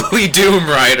 really Doom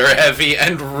Rider heavy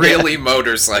and really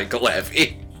motorcycle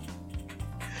heavy.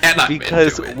 And I'm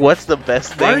Because into it. what's the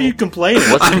best Why are thing? you complaining?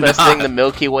 What's the I'm best not. thing the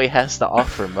Milky Way has to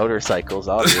offer? Motorcycles,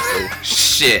 obviously.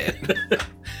 Shit.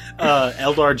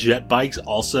 Eldar jet bikes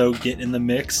also get in the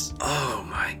mix, Oh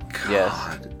my god.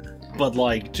 Yes. but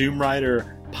like Doom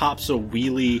Rider pops a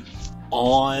wheelie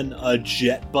on a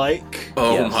jet bike.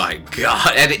 Oh Yes. my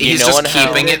god. And he's know just on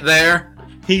how- keeping it there?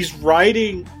 He's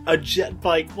riding a jet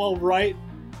bike while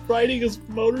riding his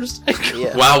motorcycle.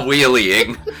 Yeah. While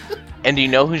wheeling. And do you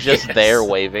know who's just Yes. there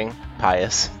waving?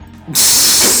 Pius.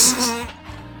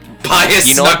 Pius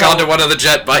You know snuck how- onto one of the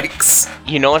jet bikes.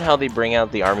 You know how they bring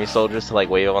out the army soldiers to like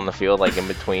wave on the field, like in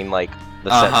between like the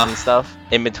sets Uh-huh. and stuff,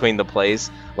 in between the plays.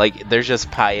 Like there's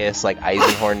just Pius, like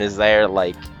Eisenhorn is there,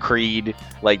 like Creed,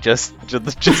 like just Just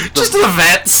the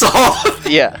vets all.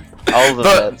 yeah, all the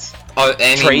But- vets.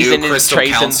 Any Trazen new is Crystal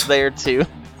Trazen's Council. there too.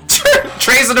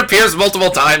 Trazen appears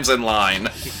multiple times in line.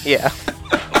 Yeah,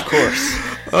 Of course.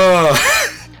 Oh.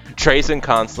 Trazen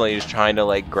constantly is trying to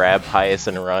like grab Pius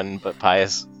and run, but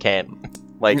Pius can't.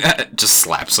 Like, Just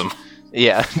slaps him.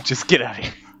 yeah, just get out of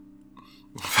here.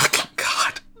 Fucking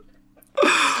god.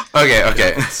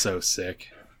 Okay. It's so sick.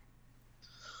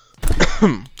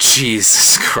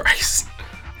 Jesus Christ.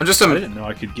 I'm just I didn't know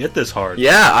I could get this hard.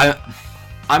 Yeah,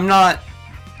 I'm not.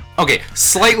 Okay,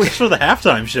 slightly. Just for the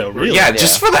halftime show, really. Yeah,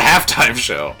 just for the halftime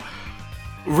show.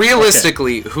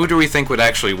 Realistically, who do we think would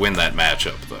actually win that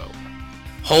matchup, though?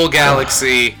 Whole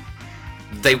Galaxy.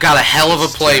 They've got a hell of a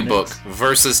playbook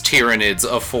versus Tyranids,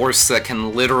 a force that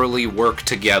can literally work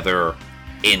together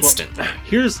instantly.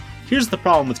 Here's the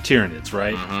problem with Tyranids,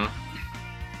 right? Mhm.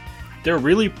 They're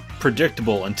really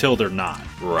predictable until they're not.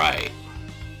 Right.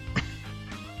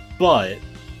 But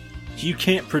you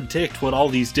can't predict what all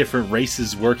these different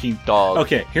races working. Dog.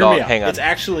 Okay, hear Dog, me out. hang on.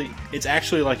 It's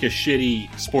actually like a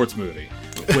shitty sports movie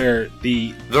where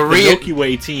the real- Milky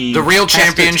Way team. The real has to take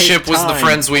championship was the time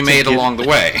friends we to made get- along the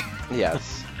way.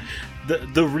 Yes.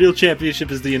 The real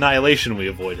championship is the annihilation we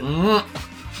avoided.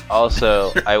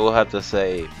 Also, I will have to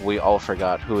say we all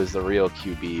forgot who is the real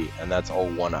QB, and that's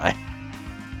Old One Eye.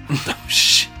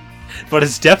 Shh. But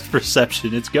it's depth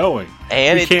perception. It's going.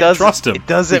 And We it can't doesn't. trust him. It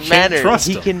doesn't We can't matter. trust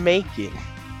He him. can make it.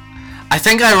 I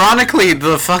think, ironically,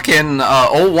 the fucking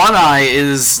old One Eye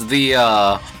is the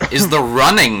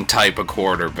running type of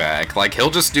quarterback. Like he'll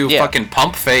just do Yeah. fucking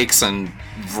pump fakes and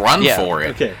run Yeah. for it.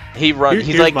 Okay. He runs. Here-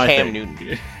 He's here's like my Cam thing.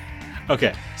 Newton.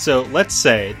 Okay, so let's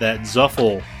say that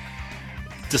Zuffle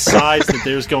decides that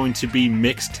there's going to be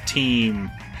mixed team,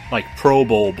 like Pro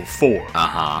Bowl before, Uh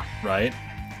huh. right?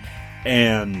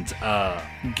 And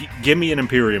give me an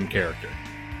Imperium character.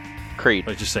 Creed.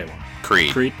 Let's just say one.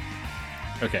 Creed. Creed?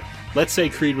 Okay. Let's say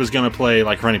Creed was going to play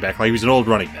like running back. Like he was an old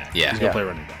running back. Yeah. He's going to Yeah. play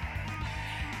running back.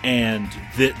 And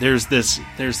there's this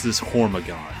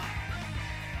Hormagon.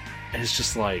 And it's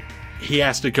just like, he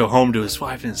has to go home to his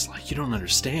wife, and it's like, you don't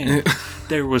understand.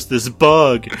 There was this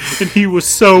bug, and he was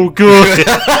so good.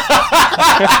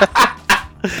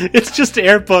 It's just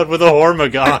Airbud with a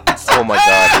Hormagon. Oh my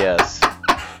god, yes.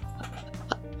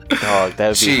 Dog, that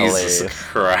would be Jesus hilarious.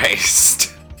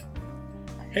 Christ.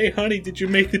 Hey, honey, did you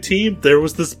make the team? There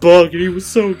was this bug, and he was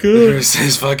so good. There's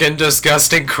his fucking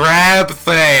disgusting crab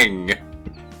thing.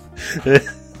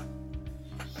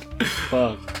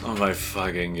 Fuck. Oh my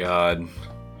fucking god.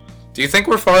 Do you think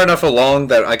we're far enough along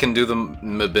that I can do the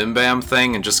Mabim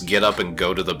thing and just get up and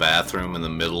go to the bathroom in the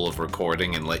middle of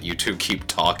recording and let you two keep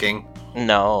talking?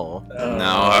 No.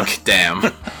 No, okay, damn.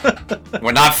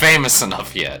 We're not famous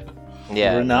enough yet.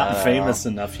 Yeah. We're not no. famous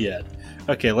enough yet.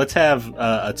 Okay, let's have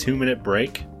a 2-minute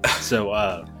break.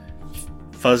 So,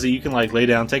 Fuzzy, you can like lay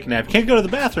down, take a nap. You can't go to the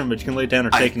bathroom, but you can lay down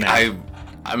or take a nap.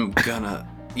 I'm gonna...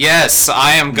 Yes,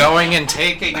 I am going and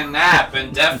taking a nap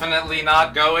and definitely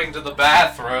not going to the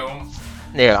bathroom.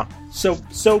 Yeah.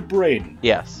 So Braden,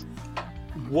 Yes.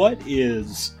 what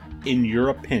is, in your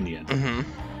opinion, hmm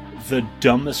the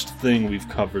dumbest thing we've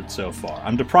covered so far?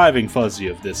 I'm depriving Fuzzy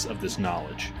of this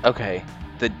knowledge Okay.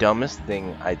 The dumbest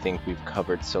thing I think we've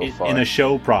covered so far. in a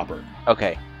show proper.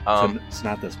 Okay. So it's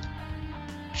not this one.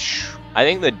 I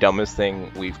think the dumbest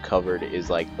thing we've covered is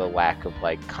like the lack of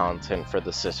like content for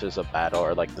the Sisters of Battle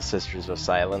or like the Sisters of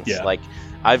Silence. Yeah. Like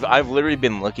I've literally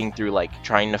been looking through like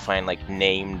trying to find like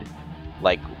named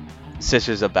like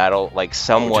Sisters of Battle like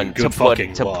someone good to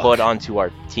fucking luck. put onto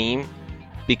our team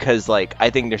because like I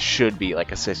think there should be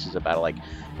like a Sisters of Battle,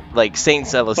 like Saint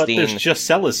But Celestine. there's just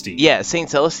Celestine. Yeah, Saint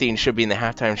Celestine should be in the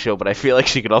halftime show, but I feel like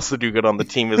she could also do good on the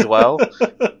team as well.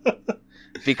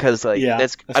 Because like Yeah,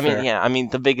 that's that's I mean, fair. yeah, I mean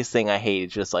the biggest thing I hate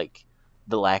is just like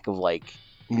the lack of like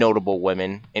notable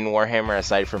women in Warhammer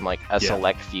aside from like a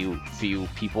select few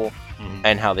people Mhm.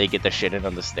 and how they get the shit in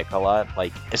on the stick a lot.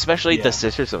 Like especially Yeah. the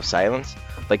Sisters of Silence.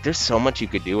 Like there's so much you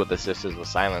could do with the Sisters of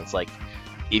Silence. Like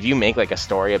if you make like a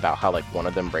story about how like one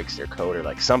of them breaks their code or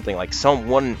like something like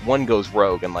one goes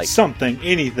rogue and like Something,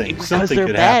 anything, because something they're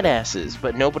could happen. badasses,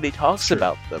 but nobody talks True.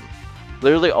 about them.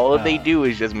 Literally, all that they Uh, do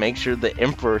is just make sure the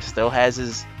Emperor still has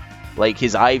his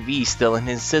IV still in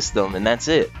his system, and that's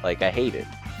it. Like, I hate it.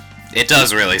 It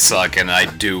does really suck, and I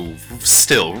do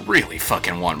still really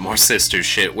fucking want more sister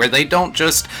shit where they don't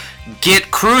just get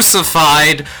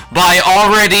crucified by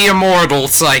already immortal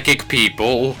psychic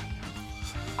people.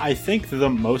 I think the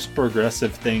most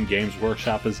progressive thing Games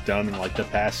Workshop has done in like the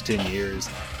past 10 years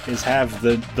is have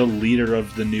the leader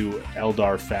of the new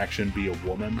Eldar faction be a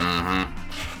woman.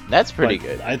 Mm-hmm. That's pretty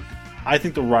Like, good. I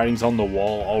think the writing's on the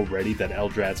wall already that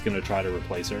Eldrad's going to try to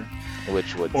replace her,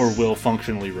 Which would or will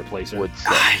functionally replace her. would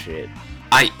suck shit.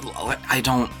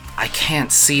 I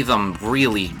can't see them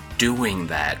really doing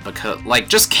that because, like,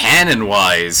 just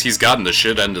canon-wise, he's gotten the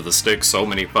shit end of the stick so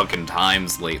many fucking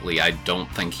times lately. I don't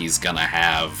think he's gonna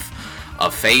have a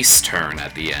face turn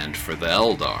at the end for the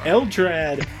Eldar.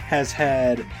 Eldrad has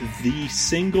had the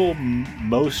single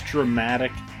most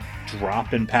dramatic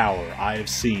drop in power I have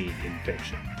seen in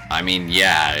fiction. I mean,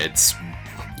 yeah,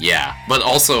 but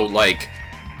also, like,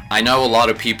 I know a lot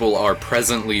of people are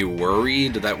presently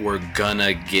worried that we're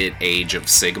gonna get Age of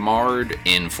Sigmar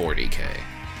in 40k.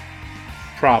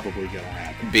 Probably gonna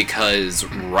happen. Because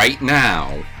right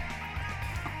now,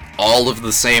 all of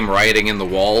the same writing in the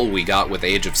wall we got with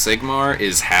Age of Sigmar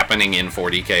is happening in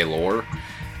 40k lore,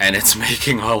 and it's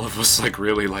making all of us, like,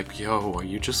 really like, yo, are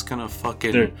you just gonna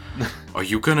fucking... They're- Are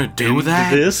you gonna do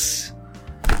that? This?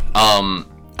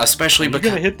 Especially Are you because...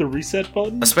 gonna hit the reset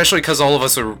button? Especially because all of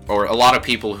us are, or a lot of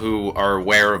people who are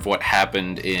aware of what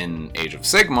happened in Age of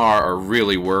Sigmar are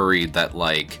really worried that,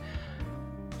 like,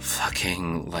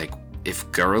 fucking, like,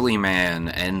 if Girly Man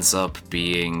ends up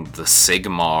being the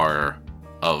Sigmar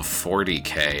of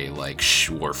 40k, like,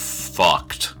 we're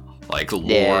fucked. Like, lore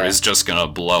Yeah. is just gonna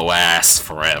blow ass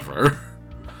forever.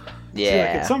 See, like,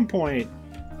 Yeah. at some point,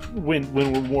 when we're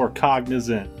more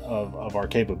cognizant of our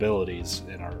capabilities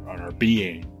and our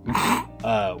being,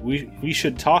 we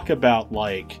should talk about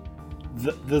like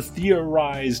the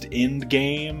theorized end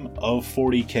game of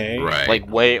 40k. Right. Like,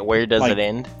 where does Like- it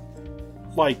end?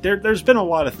 Like there's been a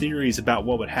lot of theories about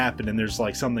what would happen, and there's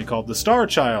like something called the Star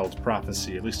Child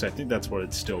prophecy. At least I think that's what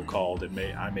it's still called.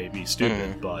 I may be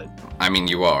stupid, but I mean,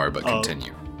 you are, but Oh.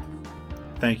 continue.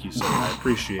 thank you, sir. I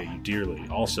appreciate you dearly.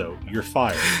 Also, you're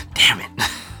fired. Damn it.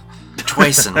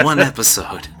 Twice in one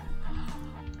episode.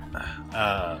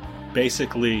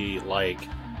 Basically, like,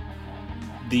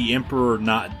 the Emperor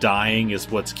not dying is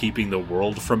what's keeping the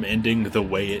world from ending the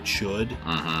way it should.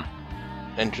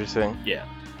 Mm-hmm. Interesting. Yeah.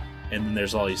 And then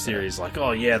there's all these theories like,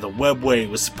 oh yeah, the webway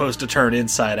was supposed to turn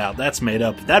inside out. That's made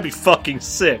up. That'd be fucking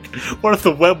sick. What if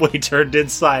the webway turned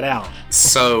inside out?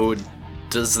 So,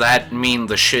 does that mean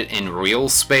the shit in real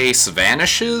space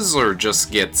vanishes, or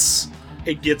just gets...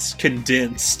 It gets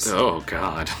condensed. Oh,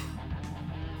 God.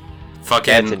 That's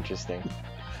Fucking... interesting.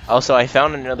 Also, I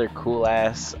found another cool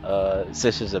ass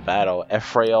Sisters of Battle,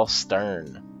 Ephrael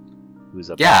Stern, who's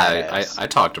a Yeah, badass. I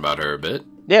talked about her a bit.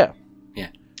 Yeah.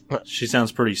 She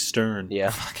sounds pretty stern. Yeah.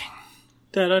 Fucking...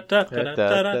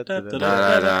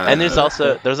 Da-da-da-da-da-da-da-da. And there's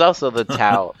also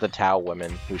the Tau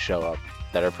women who show up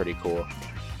that are pretty cool.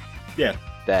 Yeah.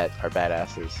 That are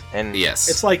badasses. And Yes.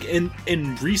 It's like in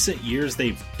recent years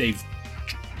they've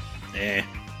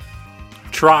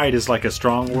tried is like a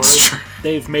strong word.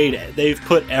 They've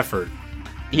put effort.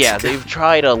 yeah, they've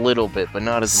tried a little bit, but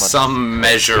not as much. Some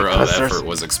measure of Because there's- effort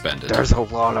was expended. There's a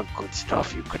lot of good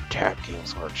stuff you could tap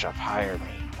Games Workshop. Hire me.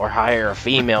 Or hire a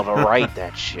female to write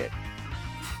that shit.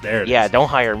 There it Yeah, is. don't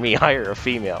hire me. Hire a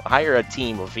female. Hire a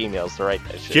team of females to write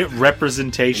that shit. Get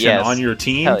representation Yes. on your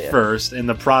team Hell yeah. first, and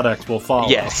the product will follow.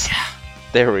 Yes.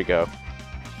 There we go.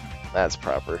 That's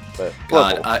proper. But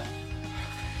God,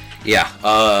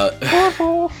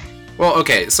 well,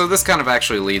 okay, so this kind of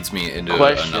actually leads me into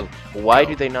question: another... why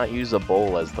Go. do they not use a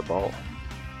bowl as the ball?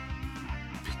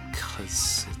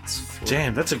 Because it's... For...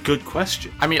 Damn, that's a good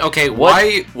question. I mean, okay,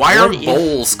 What- why are what if-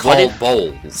 bowls what called if-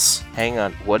 bowls? Hang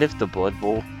on. What if the Blood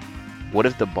Bowl? What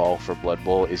if the ball for Blood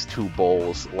Bowl is two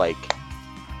bowls like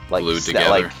Glued sta- together.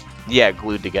 Like, yeah,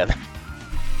 glued together.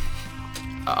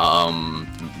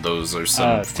 Those are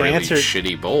some to really answer-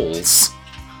 shitty bowls.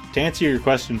 To answer your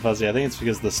question, Fuzzy, I think it's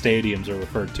because the stadiums are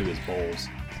referred to as bowls.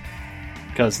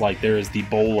 Because, like, there is the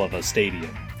bowl of a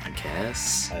stadium. I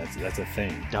guess. That's a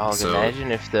thing. Dog, So-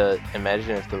 imagine if the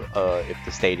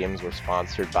stadiums were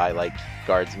sponsored by like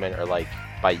guardsmen or like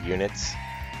by units.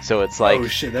 So it's like oh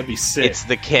shit, that'd be sick. it's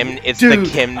the Kim Dude,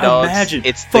 Dogs imagine,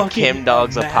 it's the fucking Kim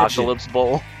Dogs imagine. Apocalypse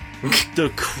Bowl.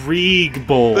 The Krieg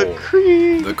Bowl. The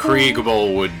Krieg. The Krieg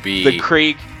Bowl would be. The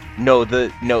Krieg. No,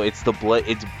 it's the blood.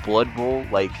 It's Blood Bowl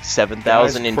like Guys,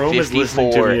 Chrome is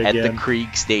listening to 7054 me at the again.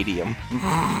 Krieg Stadium.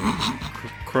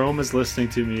 Chrome is listening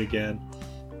to me again.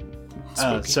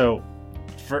 Spooky. So,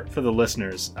 for the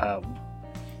listeners,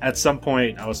 at some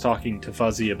point I was talking to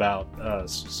Fuzzy about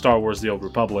Star Wars: The Old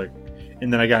Republic,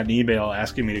 and then I got an email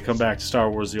asking me to come back to Star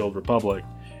Wars: The Old Republic,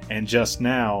 and just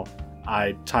now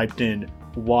I typed in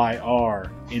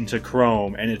YR into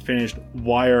Chrome, and it finished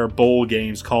 "Why are bowl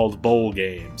games called bowl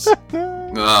games?"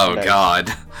 Oh Nice.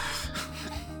 God.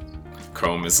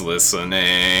 Chrome is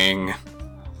listening.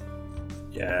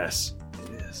 Yes,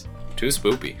 it is. Too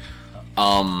spoopy.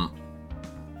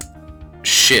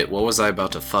 Shit, what was I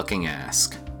about to fucking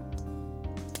ask?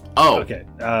 Oh, Okay,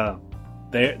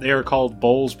 they are called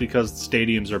bowls because the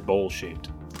stadiums are bowl shaped.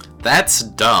 that's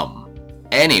dumb.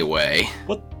 Anyway,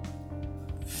 What?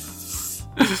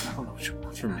 I don't know what you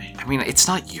want from me. I mean, it's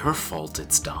not your fault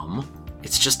it's dumb.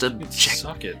 It's just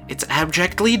Suck it. it's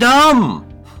abjectly dumb.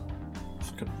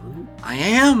 Fucking rude. I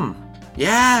am.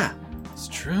 Yeah. It's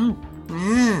true.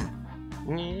 Mm.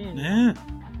 Yeah.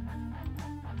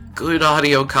 Good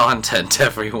audio content,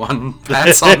 everyone.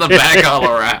 Pats on the back all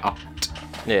around.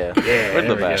 Yeah, Yeah, we're there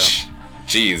the we go. best.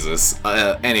 Jesus.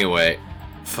 Anyway,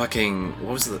 fucking.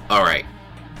 What was the? All right.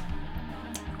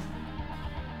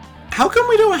 How come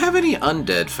we don't have any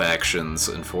undead factions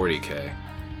in 40k?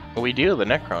 We do the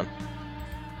Necron.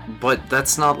 But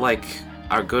that's not like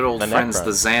our good old The friends, Necron.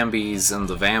 the zombies and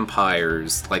the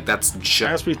vampires. Like that's just.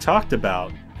 As we talked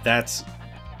about,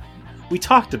 we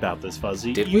talked about this,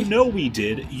 Fuzzy. Did you we? know we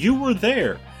did. You were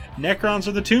there. Necrons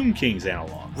are the Tomb Kings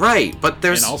analog, Right, but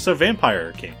there's. and also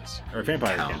Vampire Kings or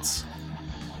Vampire Counts.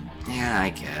 Kings. Yeah, I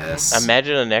guess.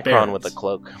 Imagine a Necron Barons. with a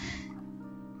cloak.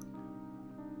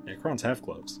 Necrons have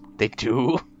cloaks, They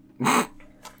do.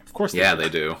 of course. Yeah, do. they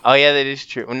do. Oh yeah, that is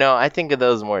true. No, I think of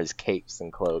those more as capes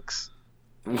than cloaks.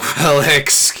 Well,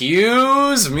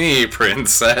 excuse me,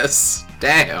 princess.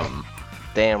 Damn.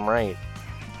 Damn right.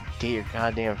 Get your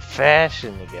goddamn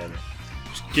fashion together.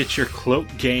 Get your cloak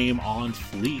game on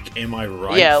fleek. Am I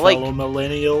right, Yeah, like, fellow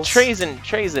millennials?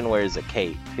 Trazen wears a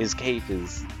cape. His cape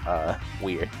is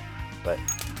weird, but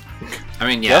I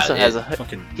mean, he yeah. also has a hood.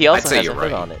 Fucking He also say has a you're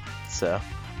hood right. on it. So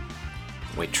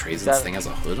Wait, Trazen's that- thing has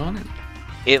a hood on it?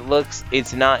 it looks.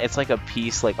 It's not. It's like a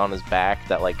piece like on his back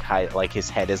that like his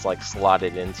head is like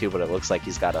slotted into, but it looks like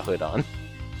he's got a hood on.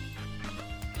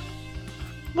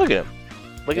 Look at him.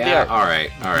 Look at the Yeah, art.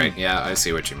 alright. Yeah, I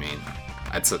see what you mean.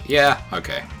 Yeah,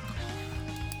 okay.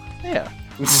 Yeah.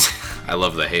 I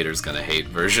love the haters gonna hate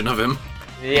version of him.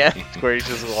 Yeah, where he's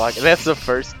just walking. That's the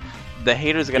first. The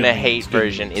haters gonna Good hate memes, good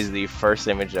version memes. is the first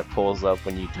image that pulls up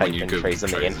when you type you in Google Trace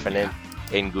in the Trazen, Infinite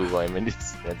in Google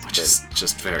Images. That's Which good. is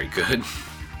just very good.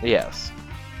 Yes.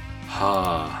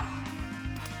 Ah.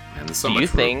 Man, there's so Do much you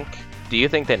room.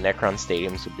 think that Necron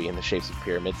stadiums would be in the shapes of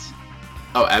pyramids?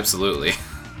 Oh, absolutely.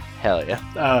 Hell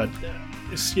yeah.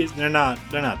 Excuse, they're not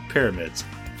pyramids.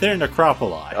 They're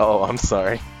necropoli. Oh, I'm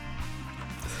sorry.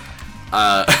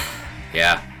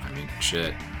 Yeah. I mean,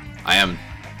 shit. I am.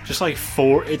 Just like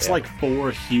four. It's Yeah. like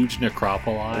four huge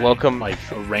necropoli. Welcome- like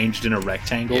arranged in a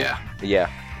rectangle. Yeah. Yeah.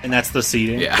 and that's the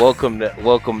seating. Yeah. Welcome to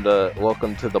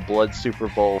the Blood Super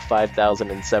Bowl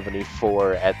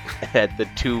 5074 at the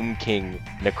Tomb King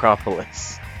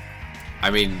Necropolis. I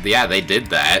mean, yeah, they did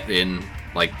that in.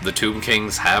 Like, the Tomb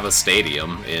Kings have a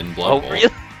stadium in Blood Oh, Bowl.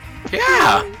 really?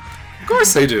 Yeah! Of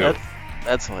course they do.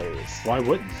 That's hilarious. Why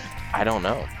wouldn't? I don't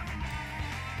know.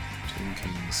 Tomb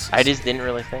Kings. I just didn't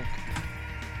really think.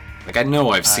 Like, I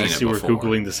know I've I seen it see we're before.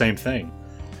 googling the same thing.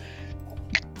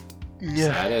 Is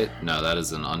that it? No, that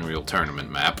is an Unreal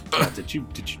Tournament map. Did you?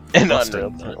 And bust Unreal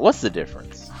it? Tournament. What's the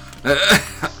difference?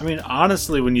 I mean,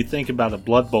 honestly, when you think about it,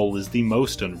 Blood Bowl is the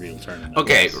most Unreal Tournament.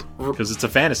 Okay, because it's a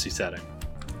fantasy setting.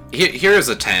 here's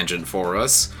a tangent for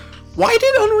us. Why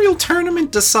did Unreal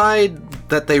Tournament decide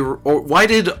that or why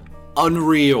did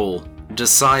Unreal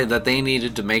decide that they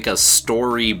needed to make a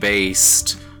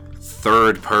story-based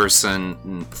third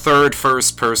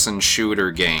first-person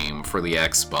shooter game for the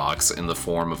Xbox in the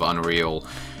form of Unreal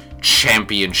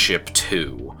Championship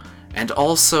 2? And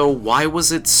also, why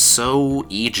was it so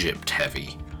Egypt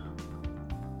heavy?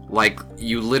 Like,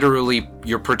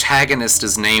 your protagonist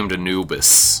is named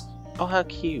Anubis. Oh, how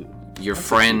cute. Your That's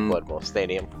friend... Blood Bowl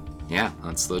Stadium. Yeah,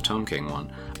 that's the Tome King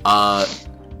one.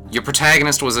 Your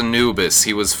protagonist was Anubis.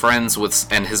 He was friends with...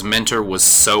 And his mentor was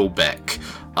Sobek.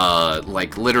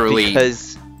 Like, literally...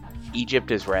 Because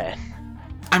Egypt is rad.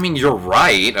 I mean, you're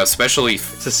right, especially...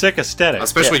 It's a sick aesthetic.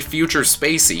 Especially future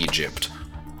space Egypt.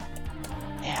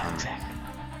 Yeah, exactly.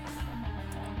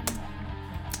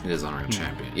 It is Unreal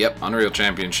Champion. Yep, Unreal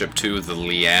Championship 2, the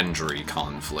Leandri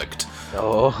conflict.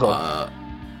 Oh.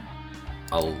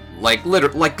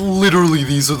 Literally,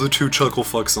 these are the two chuckle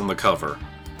fucks on the cover.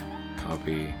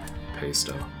 Copy,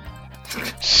 pasto.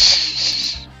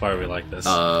 Why are we like this?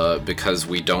 Because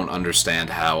we don't understand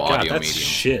how God, audio that's medium.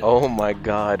 shit. Oh my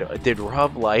god. Did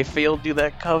Rob Liefeld do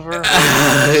that cover?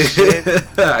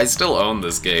 I still own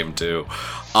this game too.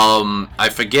 I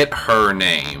forget her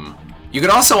name. You could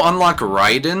also unlock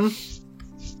Raiden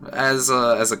as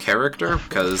a character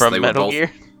because From they Metal were both.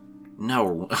 Gear?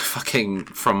 No, fucking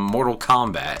from Mortal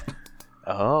Kombat.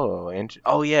 Oh,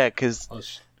 oh yeah, because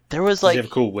there was Does like he have a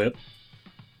cool whip?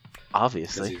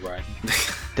 obviously. He's riding.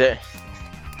 There-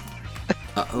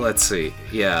 Let's see.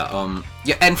 Yeah,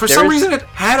 and for There some is- reason it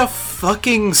had a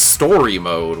fucking story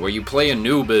mode where you play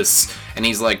Anubis and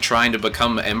he's like trying to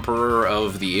become emperor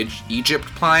of the Egypt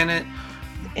planet,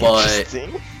 but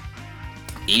Interesting.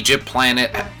 Egypt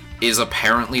planet is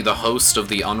apparently the host of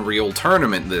the Unreal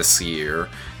Tournament this year,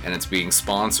 and it's being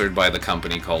sponsored by the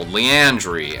company called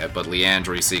Leandri, but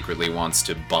Leandri secretly wants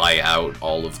to buy out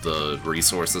all of the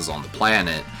resources on the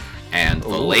planet, and the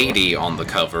lady on the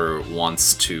cover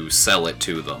wants to sell it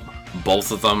to them.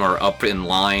 Both of them are up in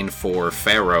line for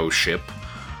pharaohship,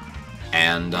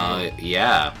 and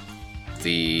yeah,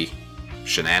 the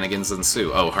shenanigans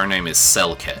ensue. Oh, her name is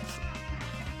Selket.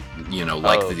 You know,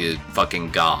 like the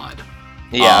fucking god.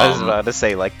 Yeah, I was about to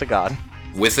say, like the god.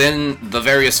 Within the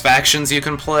various factions you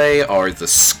can play are the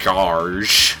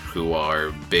Scarj, who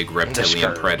are big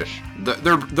reptilian predators.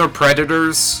 They're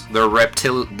predators. They're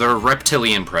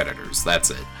reptilian predators.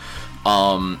 That's it.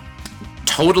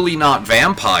 Totally not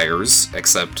vampires,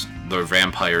 except they're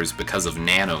vampires because of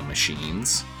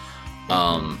nanomachines.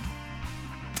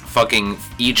 Fucking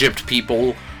Egypt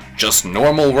people, just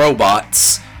normal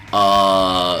robots.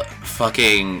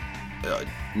 Fucking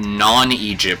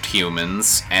non-Egypt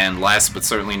humans, and last but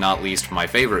certainly not least, my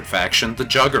favorite faction, the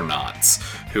Juggernauts,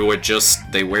 who are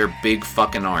they wear big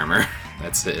fucking armor.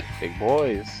 That's it. Big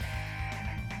boys.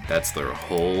 That's their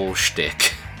whole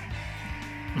shtick.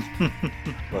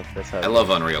 Look, that's how I love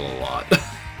Unreal a lot.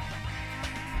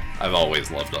 I've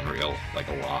always loved Unreal, like,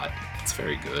 a lot. It's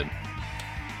very good.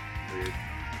 Weird.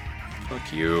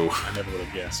 Fuck you. I never would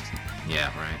have guessed. Yeah,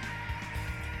 right.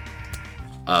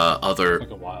 Other Like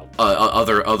a wild.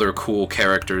 other cool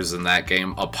characters in that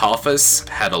game. Apophis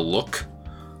had a look.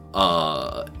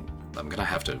 I'm gonna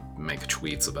have to make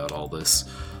tweets about all this.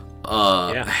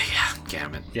 Yeah,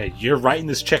 damn it. Yeah, you're writing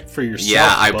this check for yourself.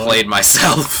 Yeah, I bud. played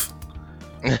myself.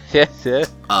 Yes, yeah.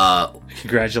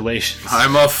 Congratulations.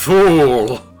 I'm a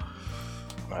fool.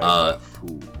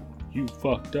 You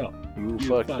fucked up. You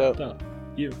fucked up.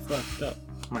 You fucked up.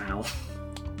 Wow.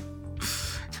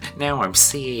 Now I'm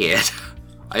sad.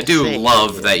 I do sad.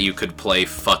 love that you could play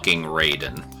fucking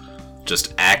Raiden.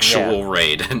 Just actual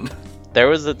Raiden. There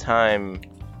was a time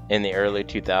in the early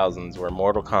 2000s where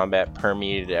Mortal Kombat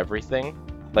permeated everything.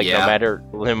 Like Yeah.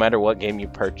 no matter what game you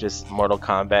purchased, Mortal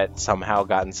Kombat somehow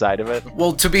got inside of it.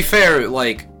 Well, to be fair,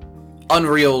 like,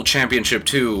 Unreal Championship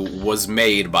 2 was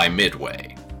made by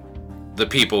Midway. The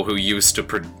people who used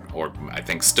to, or I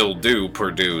think still do,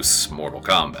 produce Mortal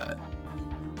Kombat.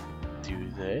 Do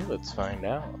they? Let's find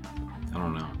out. I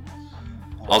don't know.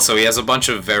 Also, he has a bunch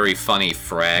of very funny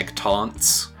frag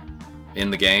taunts in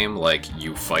the game, like,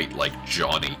 you fight like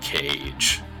Johnny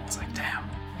Cage. It's like, damn.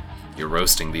 You're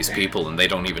roasting these people and they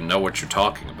don't even know what you're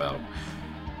talking about.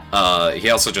 He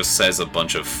also just says a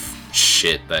bunch of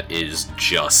shit that is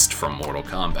just from Mortal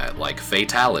Kombat, like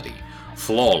fatality,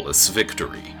 flawless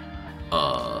victory.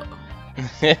 I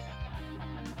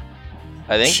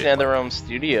think Shit. NetherRealm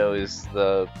Studio is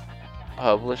the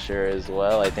publisher as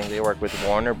well. I think they work with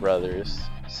Warner Brothers.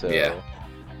 So Yeah.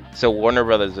 So Warner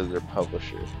Brothers is their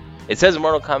publisher. It says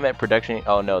Mortal Kombat production.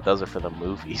 Oh no, those are for the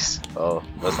movies. Oh,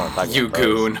 let's not talk You about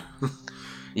those. goon.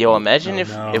 Yo, imagine if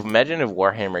no. imagine if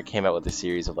Warhammer came out with a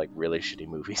series of like really shitty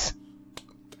movies.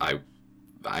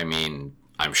 I mean,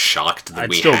 I'm shocked that I'd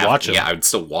we still have. watch 'em. Yeah, I'd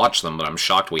still watch them, but I'm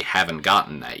shocked we haven't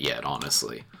gotten that yet.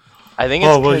 Honestly, I think it's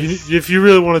Oh, well, 'cause- if you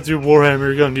really want to do Warhammer,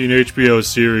 you're going to do an HBO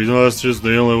series. Oh, that's just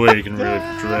the only way you can really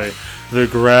portray the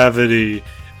gravity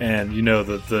and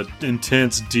the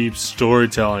intense, deep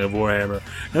storytelling of Warhammer,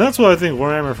 and that's why I think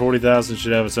Warhammer 40,000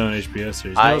 should have its own HBO series.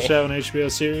 You know what should have an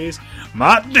HBO series?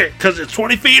 My dick, because it's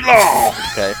 20 feet long.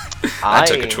 Okay. That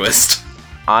took a twist.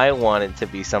 I want it to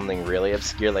be something really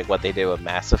obscure, like what they did with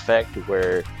Mass Effect,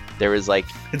 where there was like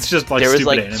it's just like there was stupid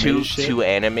like animated shit. two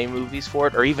anime movies for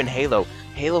it, or even Halo.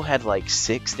 Halo had like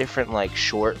 6 different like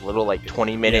short little like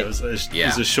 20-minute it was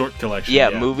a short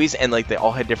collection. movies, and like they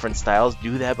all had different styles.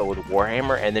 Do that, but with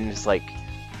Warhammer, and then just like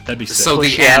that'd be sick. So the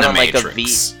push it out on, like,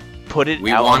 Animatrix. put it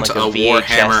We out want on, like, a VHS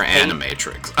Warhammer tape.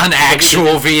 Animatrix. An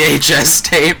actual VHS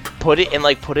tape. Put it in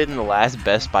the last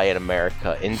Best Buy in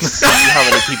America and see how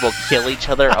many people kill each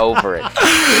other over it.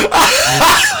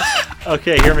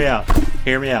 Okay, hear me out.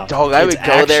 Dog, I It's would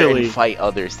go there actually- and fight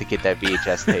others to get that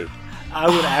VHS tape. I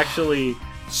would actually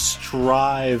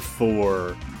strive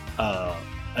for a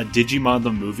Digimon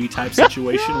the movie type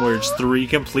situation where it's 3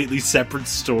 completely separate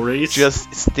stories.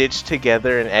 Just stitched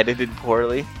together and edited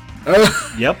poorly.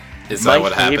 Yep. Is My that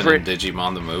what happened in favorite-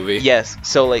 Digimon the movie? Yes,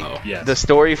 so like Oh. Yes. the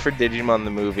story for Digimon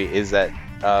the movie is that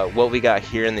what we got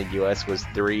here in the US was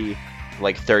 3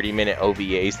 like 30-minute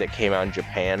OVAs that came out in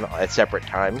Japan at separate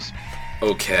times.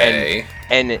 Okay.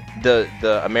 And the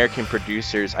American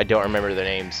producers, I don't remember their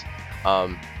names,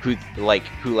 who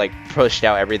pushed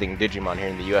out everything Digimon here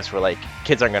in the US were like,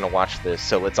 kids aren't gonna watch this,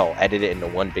 so let's all edit it into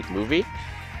one big movie.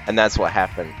 And that's what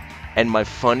happened. And the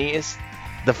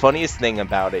funniest thing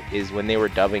about it is when they were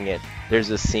dubbing it, there's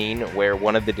a scene where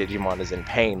one of the Digimon is in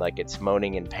pain, like it's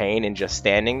moaning in pain and just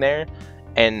standing there,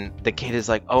 and the kid is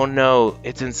like, oh no,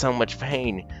 it's in so much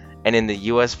pain. And in the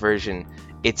US version,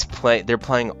 they're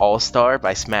playing All Star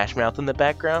by Smash Mouth in the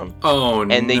background, Oh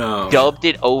no. and they dubbed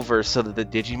it over so that the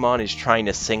Digimon is trying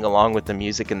to sing along with the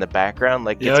music in the background,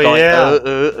 like it's Oh, going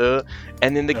yeah.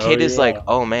 and then the Oh, kid is yeah. like,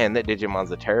 oh man, that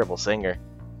Digimon's a terrible singer.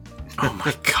 Oh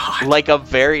my god. Like a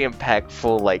very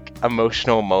impactful, like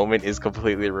emotional moment is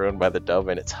completely ruined by the dub,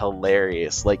 and it's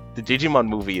hilarious. Like the Digimon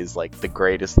movie is like the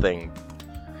greatest thing.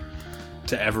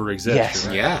 To ever exist. Yes.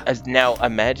 you're right. Yeah. Now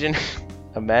imagine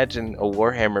a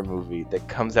Warhammer movie that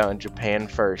comes out in Japan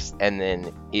first and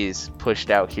then is pushed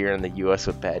out here in the US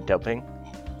with bad dubbing.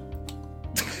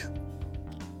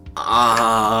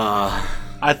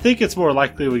 I think it's more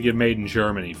likely we get made in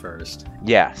Germany first.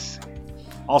 Yes.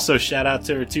 Also, shout out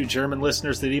to our 2 German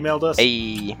listeners that emailed us.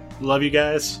 Hey, Love you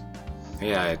guys.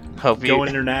 Yeah. hope you Going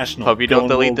international. hope you don't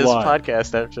Going delete this worldwide.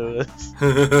 podcast after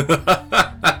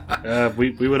this.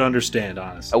 We would understand,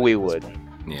 honestly. We at this would. point.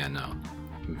 Yeah, no.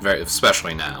 Very,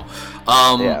 especially now.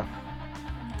 Yeah.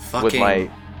 Fucking With my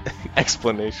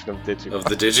explanation of Digimon. of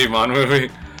the Digimon movie.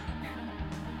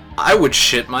 I would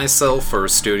shit myself for a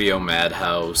Studio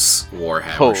Madhouse Warhammer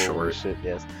Holy short. shit,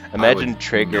 yes. Imagine would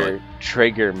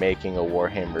Trigger making a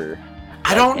Warhammer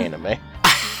I don't. anime.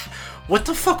 What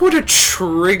the fuck would a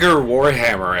Trigger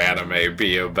Warhammer anime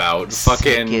be about?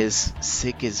 Fucking.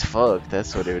 Sick as fuck.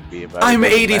 That's what it would be about. I'm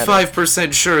It doesn't matter.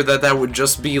 85% sure that would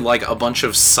just be like a bunch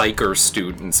of psycher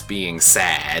students being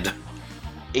sad.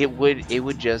 It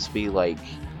would just be like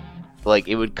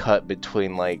it would cut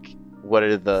between like what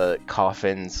are the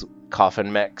coffin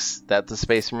mechs that the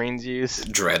Space Marines use?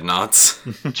 Dreadnoughts.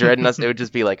 Dreadnoughts. It would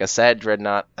just be like a sad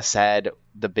dreadnought,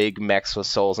 the big mechs with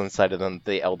souls inside of them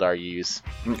the Eldar use.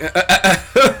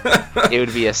 It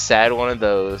would be a sad one of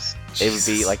those. It would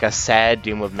be Jesus. like a sad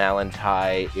Doom of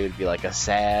Malantai. It would be like a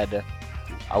sad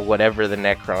whatever the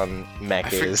Necron mech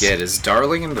I is. forget, is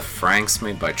Darling in the Franxx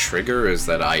made by Trigger or is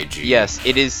that IG? Yes,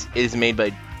 it is made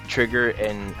by Trigger,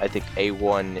 and I think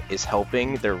A1 is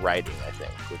helping their writing, I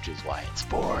think, which is why it's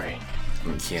boring.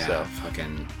 Yeah, So.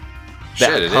 fucking. The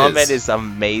Shit, it comment is. is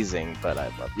amazing, but I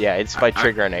love. Yeah, it's by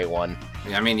Trigger and A1.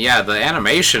 I mean, yeah, the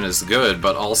animation is good,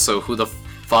 but also who the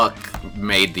fuck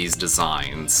made these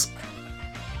designs?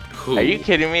 Who? Are you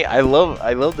kidding me? I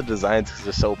love the designs because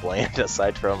they're so bland.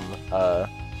 Aside from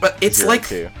But it's Zero like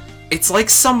Two. it's like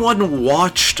someone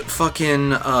watched fucking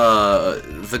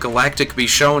the Galactic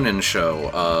Bishonen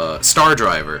show, Star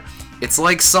Driver. It's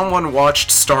like someone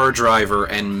watched Star Driver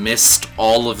and missed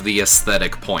all of the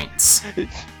aesthetic points.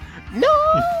 No.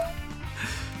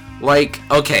 Like,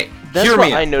 okay, That's hear what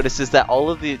me I out. noticed is that all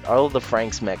of the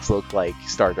Franxx mechs look like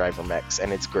Star Driver mechs,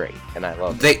 and it's great, and I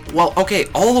love it.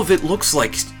 All of it looks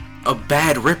like a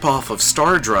bad ripoff of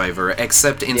Star Driver,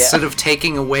 except instead of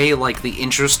taking away like the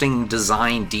interesting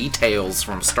design details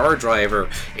from Star Driver,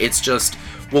 it's just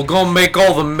we're gonna make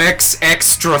all the mechs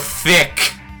extra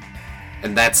thick,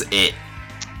 and that's it.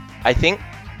 I think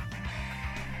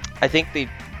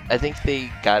they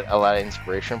got a lot of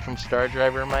inspiration from Star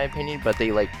Driver, in my opinion. But they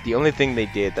the only thing they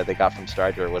did that they got from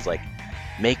Star Driver was like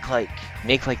make like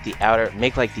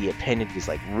the appendages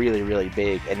like really really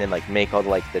big, and then like make all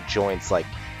like the joints like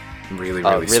really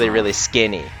really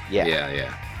skinny.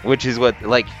 Yeah. Which is what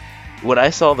like when I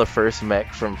saw the first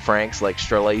mech from Frank's like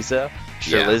Strelizia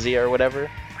or whatever.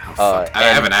 Oh, fuck. I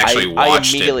haven't actually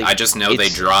watched it. I just know they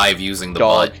drive using the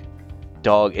butt.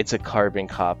 Dog, it's a carbon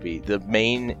copy. The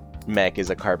main mech is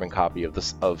a carbon copy of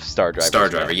Star Driver. Star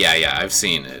Driver, yeah, I've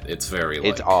seen it. It's very like...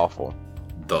 It's awful.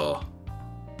 Duh.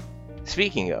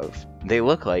 Speaking of, they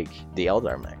look like the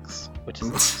Eldar mechs, which is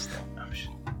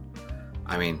interesting.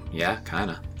 I mean, yeah,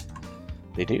 kinda.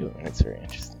 They do, and it's very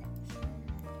interesting.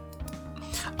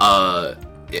 That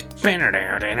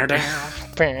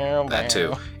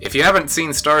too. If you haven't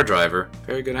seen Star Driver,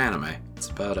 very good anime. It's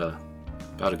about a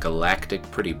galactic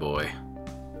pretty boy.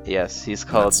 Yes, he's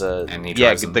called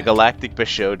the Galactic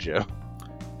Bishojo.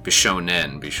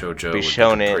 Bishojo with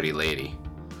the pretty lady.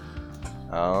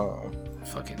 Oh.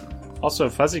 Fucking. Also,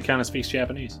 Fuzzy kind of speaks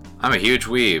Japanese. I'm a huge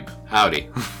weeb. Howdy.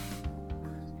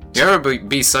 You ever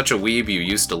be such a weeb you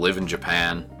used to live in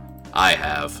Japan? I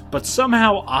have. But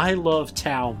somehow I love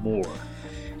Tao more.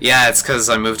 Yeah, it's because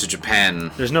I moved to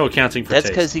Japan. There's no accounting for That's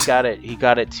taste. because he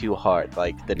got it too hard.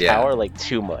 Like the Tao are like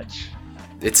too much.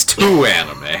 It's too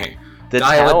anime. The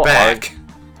Dial Tao it back.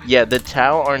 The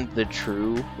Tao aren't the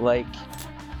true like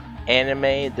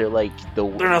anime. They're like They're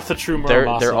not the true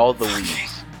Muramasa. They're all the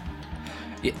weebs.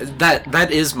 Yeah,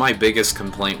 that is my biggest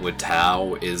complaint with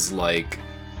Tao is like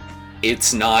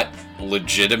it's not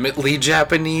legitimately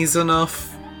Japanese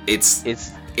enough. It's a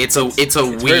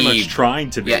weeb. Very much trying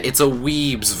to be. Yeah, it's a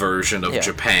weeb's version of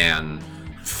Japan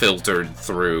filtered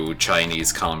through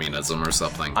Chinese communism or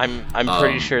something. I'm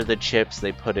pretty sure the chips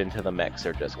they put into the mechs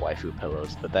are just waifu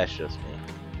pillows, but that's just me.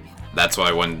 That's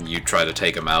why when you try to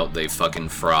take them out, they fucking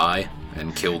fry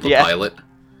and kill the pilot.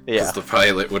 Because the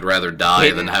pilot would rather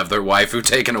die than have their waifu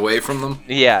taken away from them.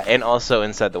 Yeah, and also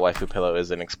inside the waifu pillow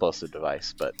is an explosive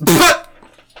device, but...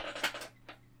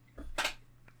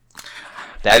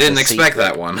 I didn't expect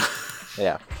that one.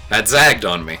 Yeah. That zagged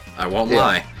on me. I won't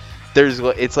lie.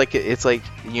 It's like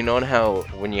you know how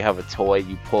when you have a toy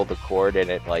you pull the cord and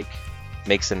it like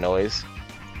makes a noise.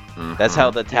 Mm-hmm. That's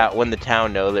how when the Tao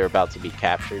know they're about to be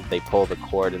captured, they pull the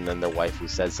cord and then their waifu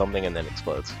says something and then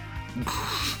explodes.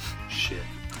 Shit.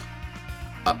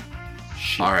 All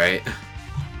right.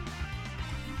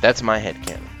 That's my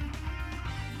headcanon.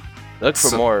 Look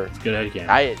for more. Good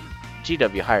headcanon.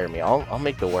 GW, hire me. I'll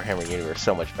make the Warhammer universe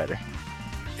so much better.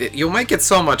 You'll make it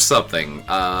so much something.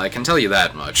 I can tell you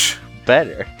that much.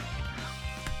 Better.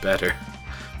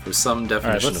 For some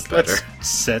definition of better.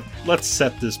 Let's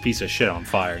set this piece of shit on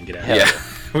fire and get out of here. Yeah,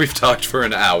 we've talked for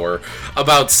an hour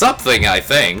about something, I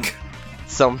think.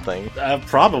 Something.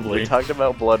 Probably. We talked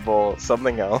about Blood Bowl,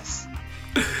 something else.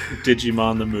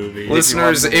 Digimon the movie.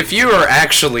 Listeners, if you are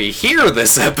actually here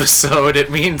this episode, it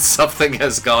means something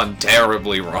has gone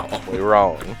terribly wrong.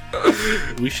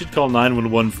 We should call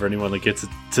 911 for anyone that gets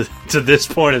to this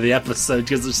point of the episode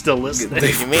because they're still listening.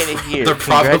 You made it here. They're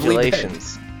probably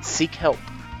Congratulations. Dead. Seek help.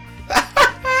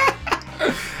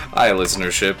 Hi,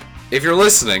 listenership. If you're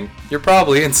listening, you're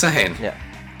probably insane. Yeah.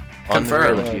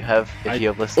 Confirmed. If you have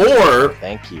listened,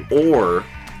 thank you. Or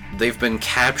they've been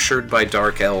captured by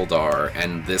Dark Eldar,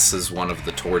 and this is one of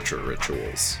the torture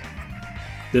rituals.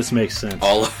 This makes sense.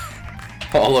 All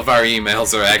of our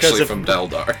emails are actually from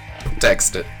Deldar.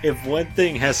 Text it. If one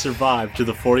thing has survived to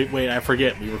the 40... Wait, I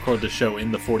forget. We record the show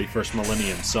in the 41st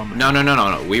Millennium summer.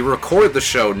 No. We record the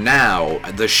show now.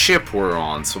 The ship we're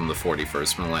on's from the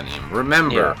 41st Millennium.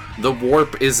 Remember, the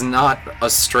warp is not a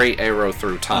straight arrow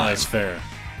through time. That's fair.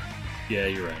 Yeah,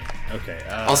 you're right. Okay.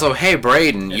 Also, hey,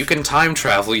 Brayden, you can time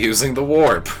travel using the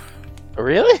warp.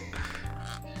 Really?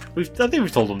 I think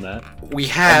we've told him that. We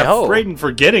have. Brayden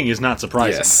forgetting is not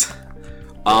surprising. Yes.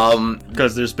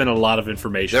 Because there's been a lot of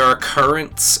information. There are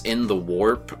currents in the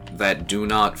warp that do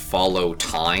not follow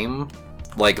time.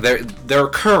 Like, there are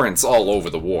currents all over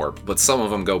the warp, but some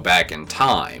of them go back in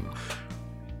time.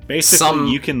 Basically,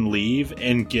 you can leave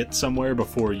and get somewhere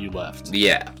before you left.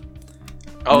 Yeah.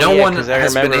 No one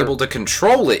has been able to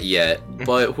control it yet,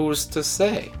 but who's to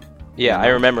say? Yeah, I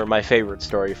remember my favorite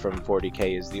story from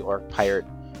 40k is the orc pirate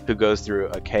who goes through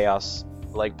a chaos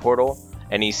portal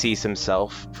and he sees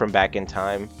himself from back in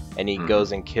time and he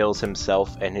goes and kills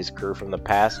himself and his crew from the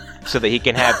past so that he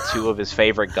can have two of his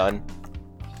favorite gun.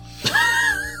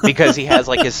 Because he has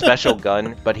his special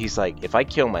gun, but he's like, if I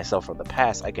kill myself from the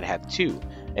past, I could have two.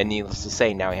 And needless to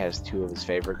say, now he has two of his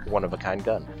favorite one-of-a-kind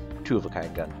gun.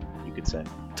 Two-of-a-kind gun, you could say.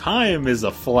 Time is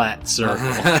a flat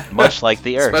circle. Much like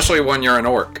the Earth. Especially when you're an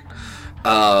orc.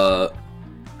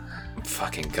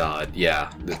 Fucking god,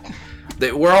 yeah.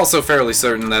 We're also fairly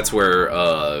certain that's where,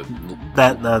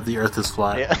 That the Earth is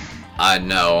flat. Yeah. I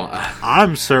know.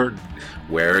 I'm certain.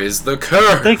 Where is the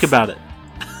curve? Think about it.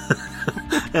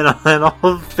 in all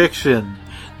of fiction,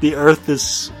 the Earth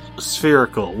is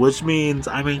spherical, which means,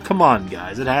 I mean, come on,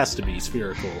 guys, it has to be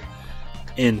spherical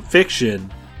in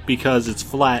fiction because it's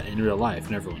flat in real life,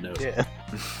 and everyone knows. Yeah.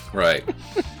 Right.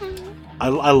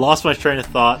 I lost my train of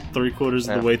thought 3/4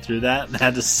 of the way through that and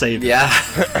had to save it. Yeah.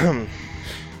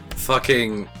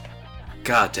 Fucking.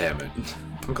 God damn it.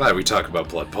 I'm glad we talk about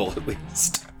Blood Bowl at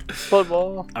least.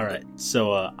 Football. All right,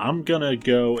 so I'm gonna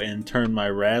go and turn my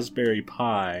Raspberry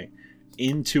Pi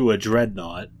into a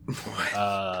dreadnought,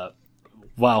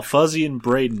 while Fuzzy and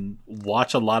Braden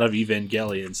watch a lot of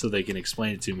Evangelion so they can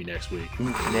explain it to me next week.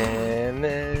 Na,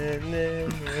 na, na,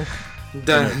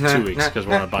 No, 2 weeks because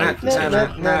we're on a bi-weekly na, schedule.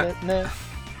 na, na, na.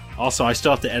 Also, I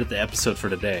still have to edit the episode for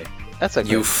today. That's okay.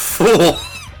 You fool!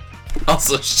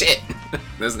 Also, shit!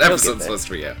 There's an episode there. supposed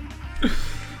to be out.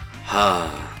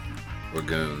 Ah, we're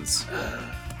goons.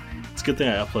 It's a good thing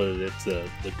I uploaded it to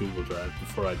the Google Drive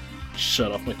before I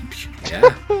shut off my computer.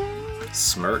 Yeah.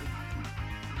 Smirk.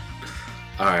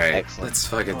 Alright, Excellent. let's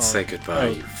fucking say goodbye, Oh.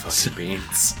 you fucking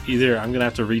beans. Either I'm gonna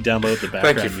have to re-download the Thank you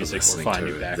background for music or listening find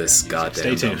new to background this music. goddamn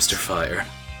Stay tuned. dumpster fire.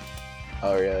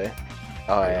 Oh, really?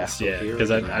 Oh, yeah. Yeah, Here, 'cause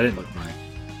I and didn't- fucked my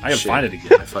I can shit. find it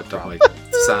again. I fucked up my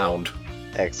sound.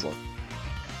 Excellent.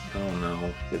 Oh no.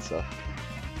 Good stuff.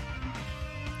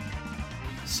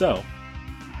 So,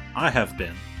 I have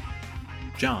been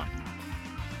John.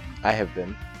 I have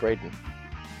been Braden.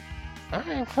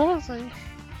 I'm Fuzzy.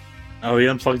 Oh, he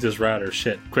unplugged his router.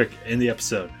 Shit. Quick, in the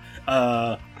episode.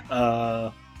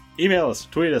 Email us,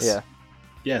 tweet us. Yeah.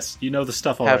 Yes, you know the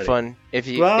stuff already. Have fun. If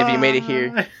you made it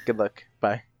here, good luck.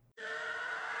 Bye.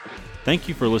 Thank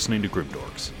you for listening to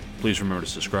Grimdorks. Please remember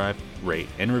to subscribe, rate,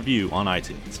 and review on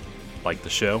iTunes. Like the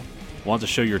show? Want to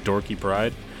show your dorky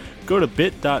pride? Go to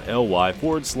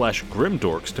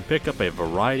bit.ly/Grimdorks to pick up a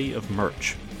variety of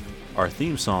merch. Our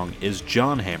theme song is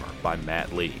John Hammer by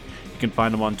Matt Lee. You can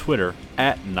find him on Twitter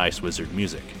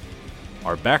 @NiceWizardMusic.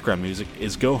 Our background music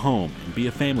is Go Home and Be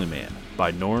a Family Man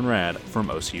by Norn Rad from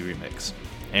OC Remix.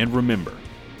 And remember,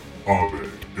 Ave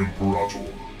Imperator.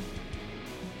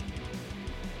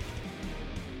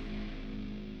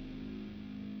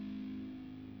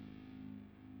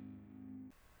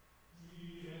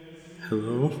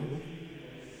 Hello?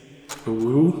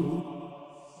 Hello?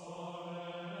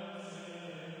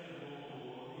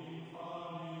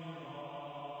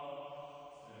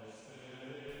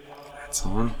 That's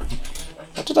on.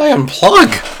 What did I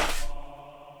unplug?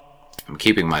 I'm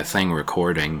keeping my thing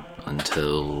recording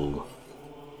until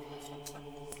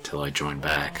I join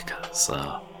back, because,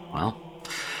 well,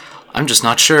 I'm just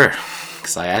not sure,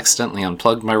 because I accidentally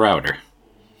unplugged my router.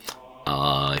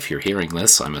 If you're hearing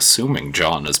this, I'm assuming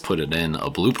John has put it in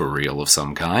a blooper reel of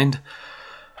some kind.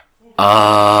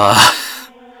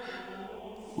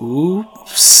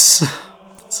 Oops.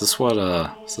 Is this what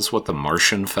The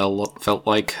Martian felt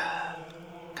like?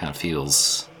 Kind of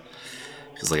feels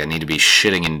like I need to be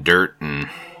shitting in dirt and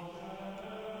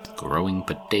growing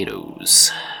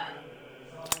potatoes.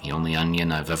 The only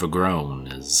onion I've ever grown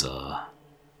is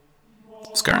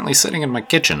currently sitting in my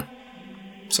kitchen.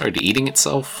 Started eating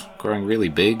itself, growing really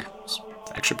big. It's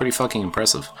actually pretty fucking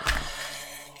impressive.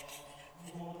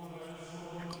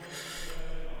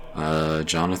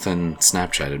 Jonathan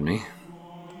Snapchatted me.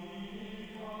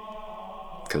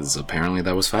 Because apparently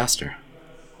that was faster.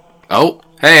 Oh,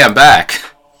 hey, I'm back.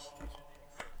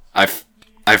 I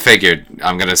figured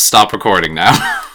I'm gonna stop recording now.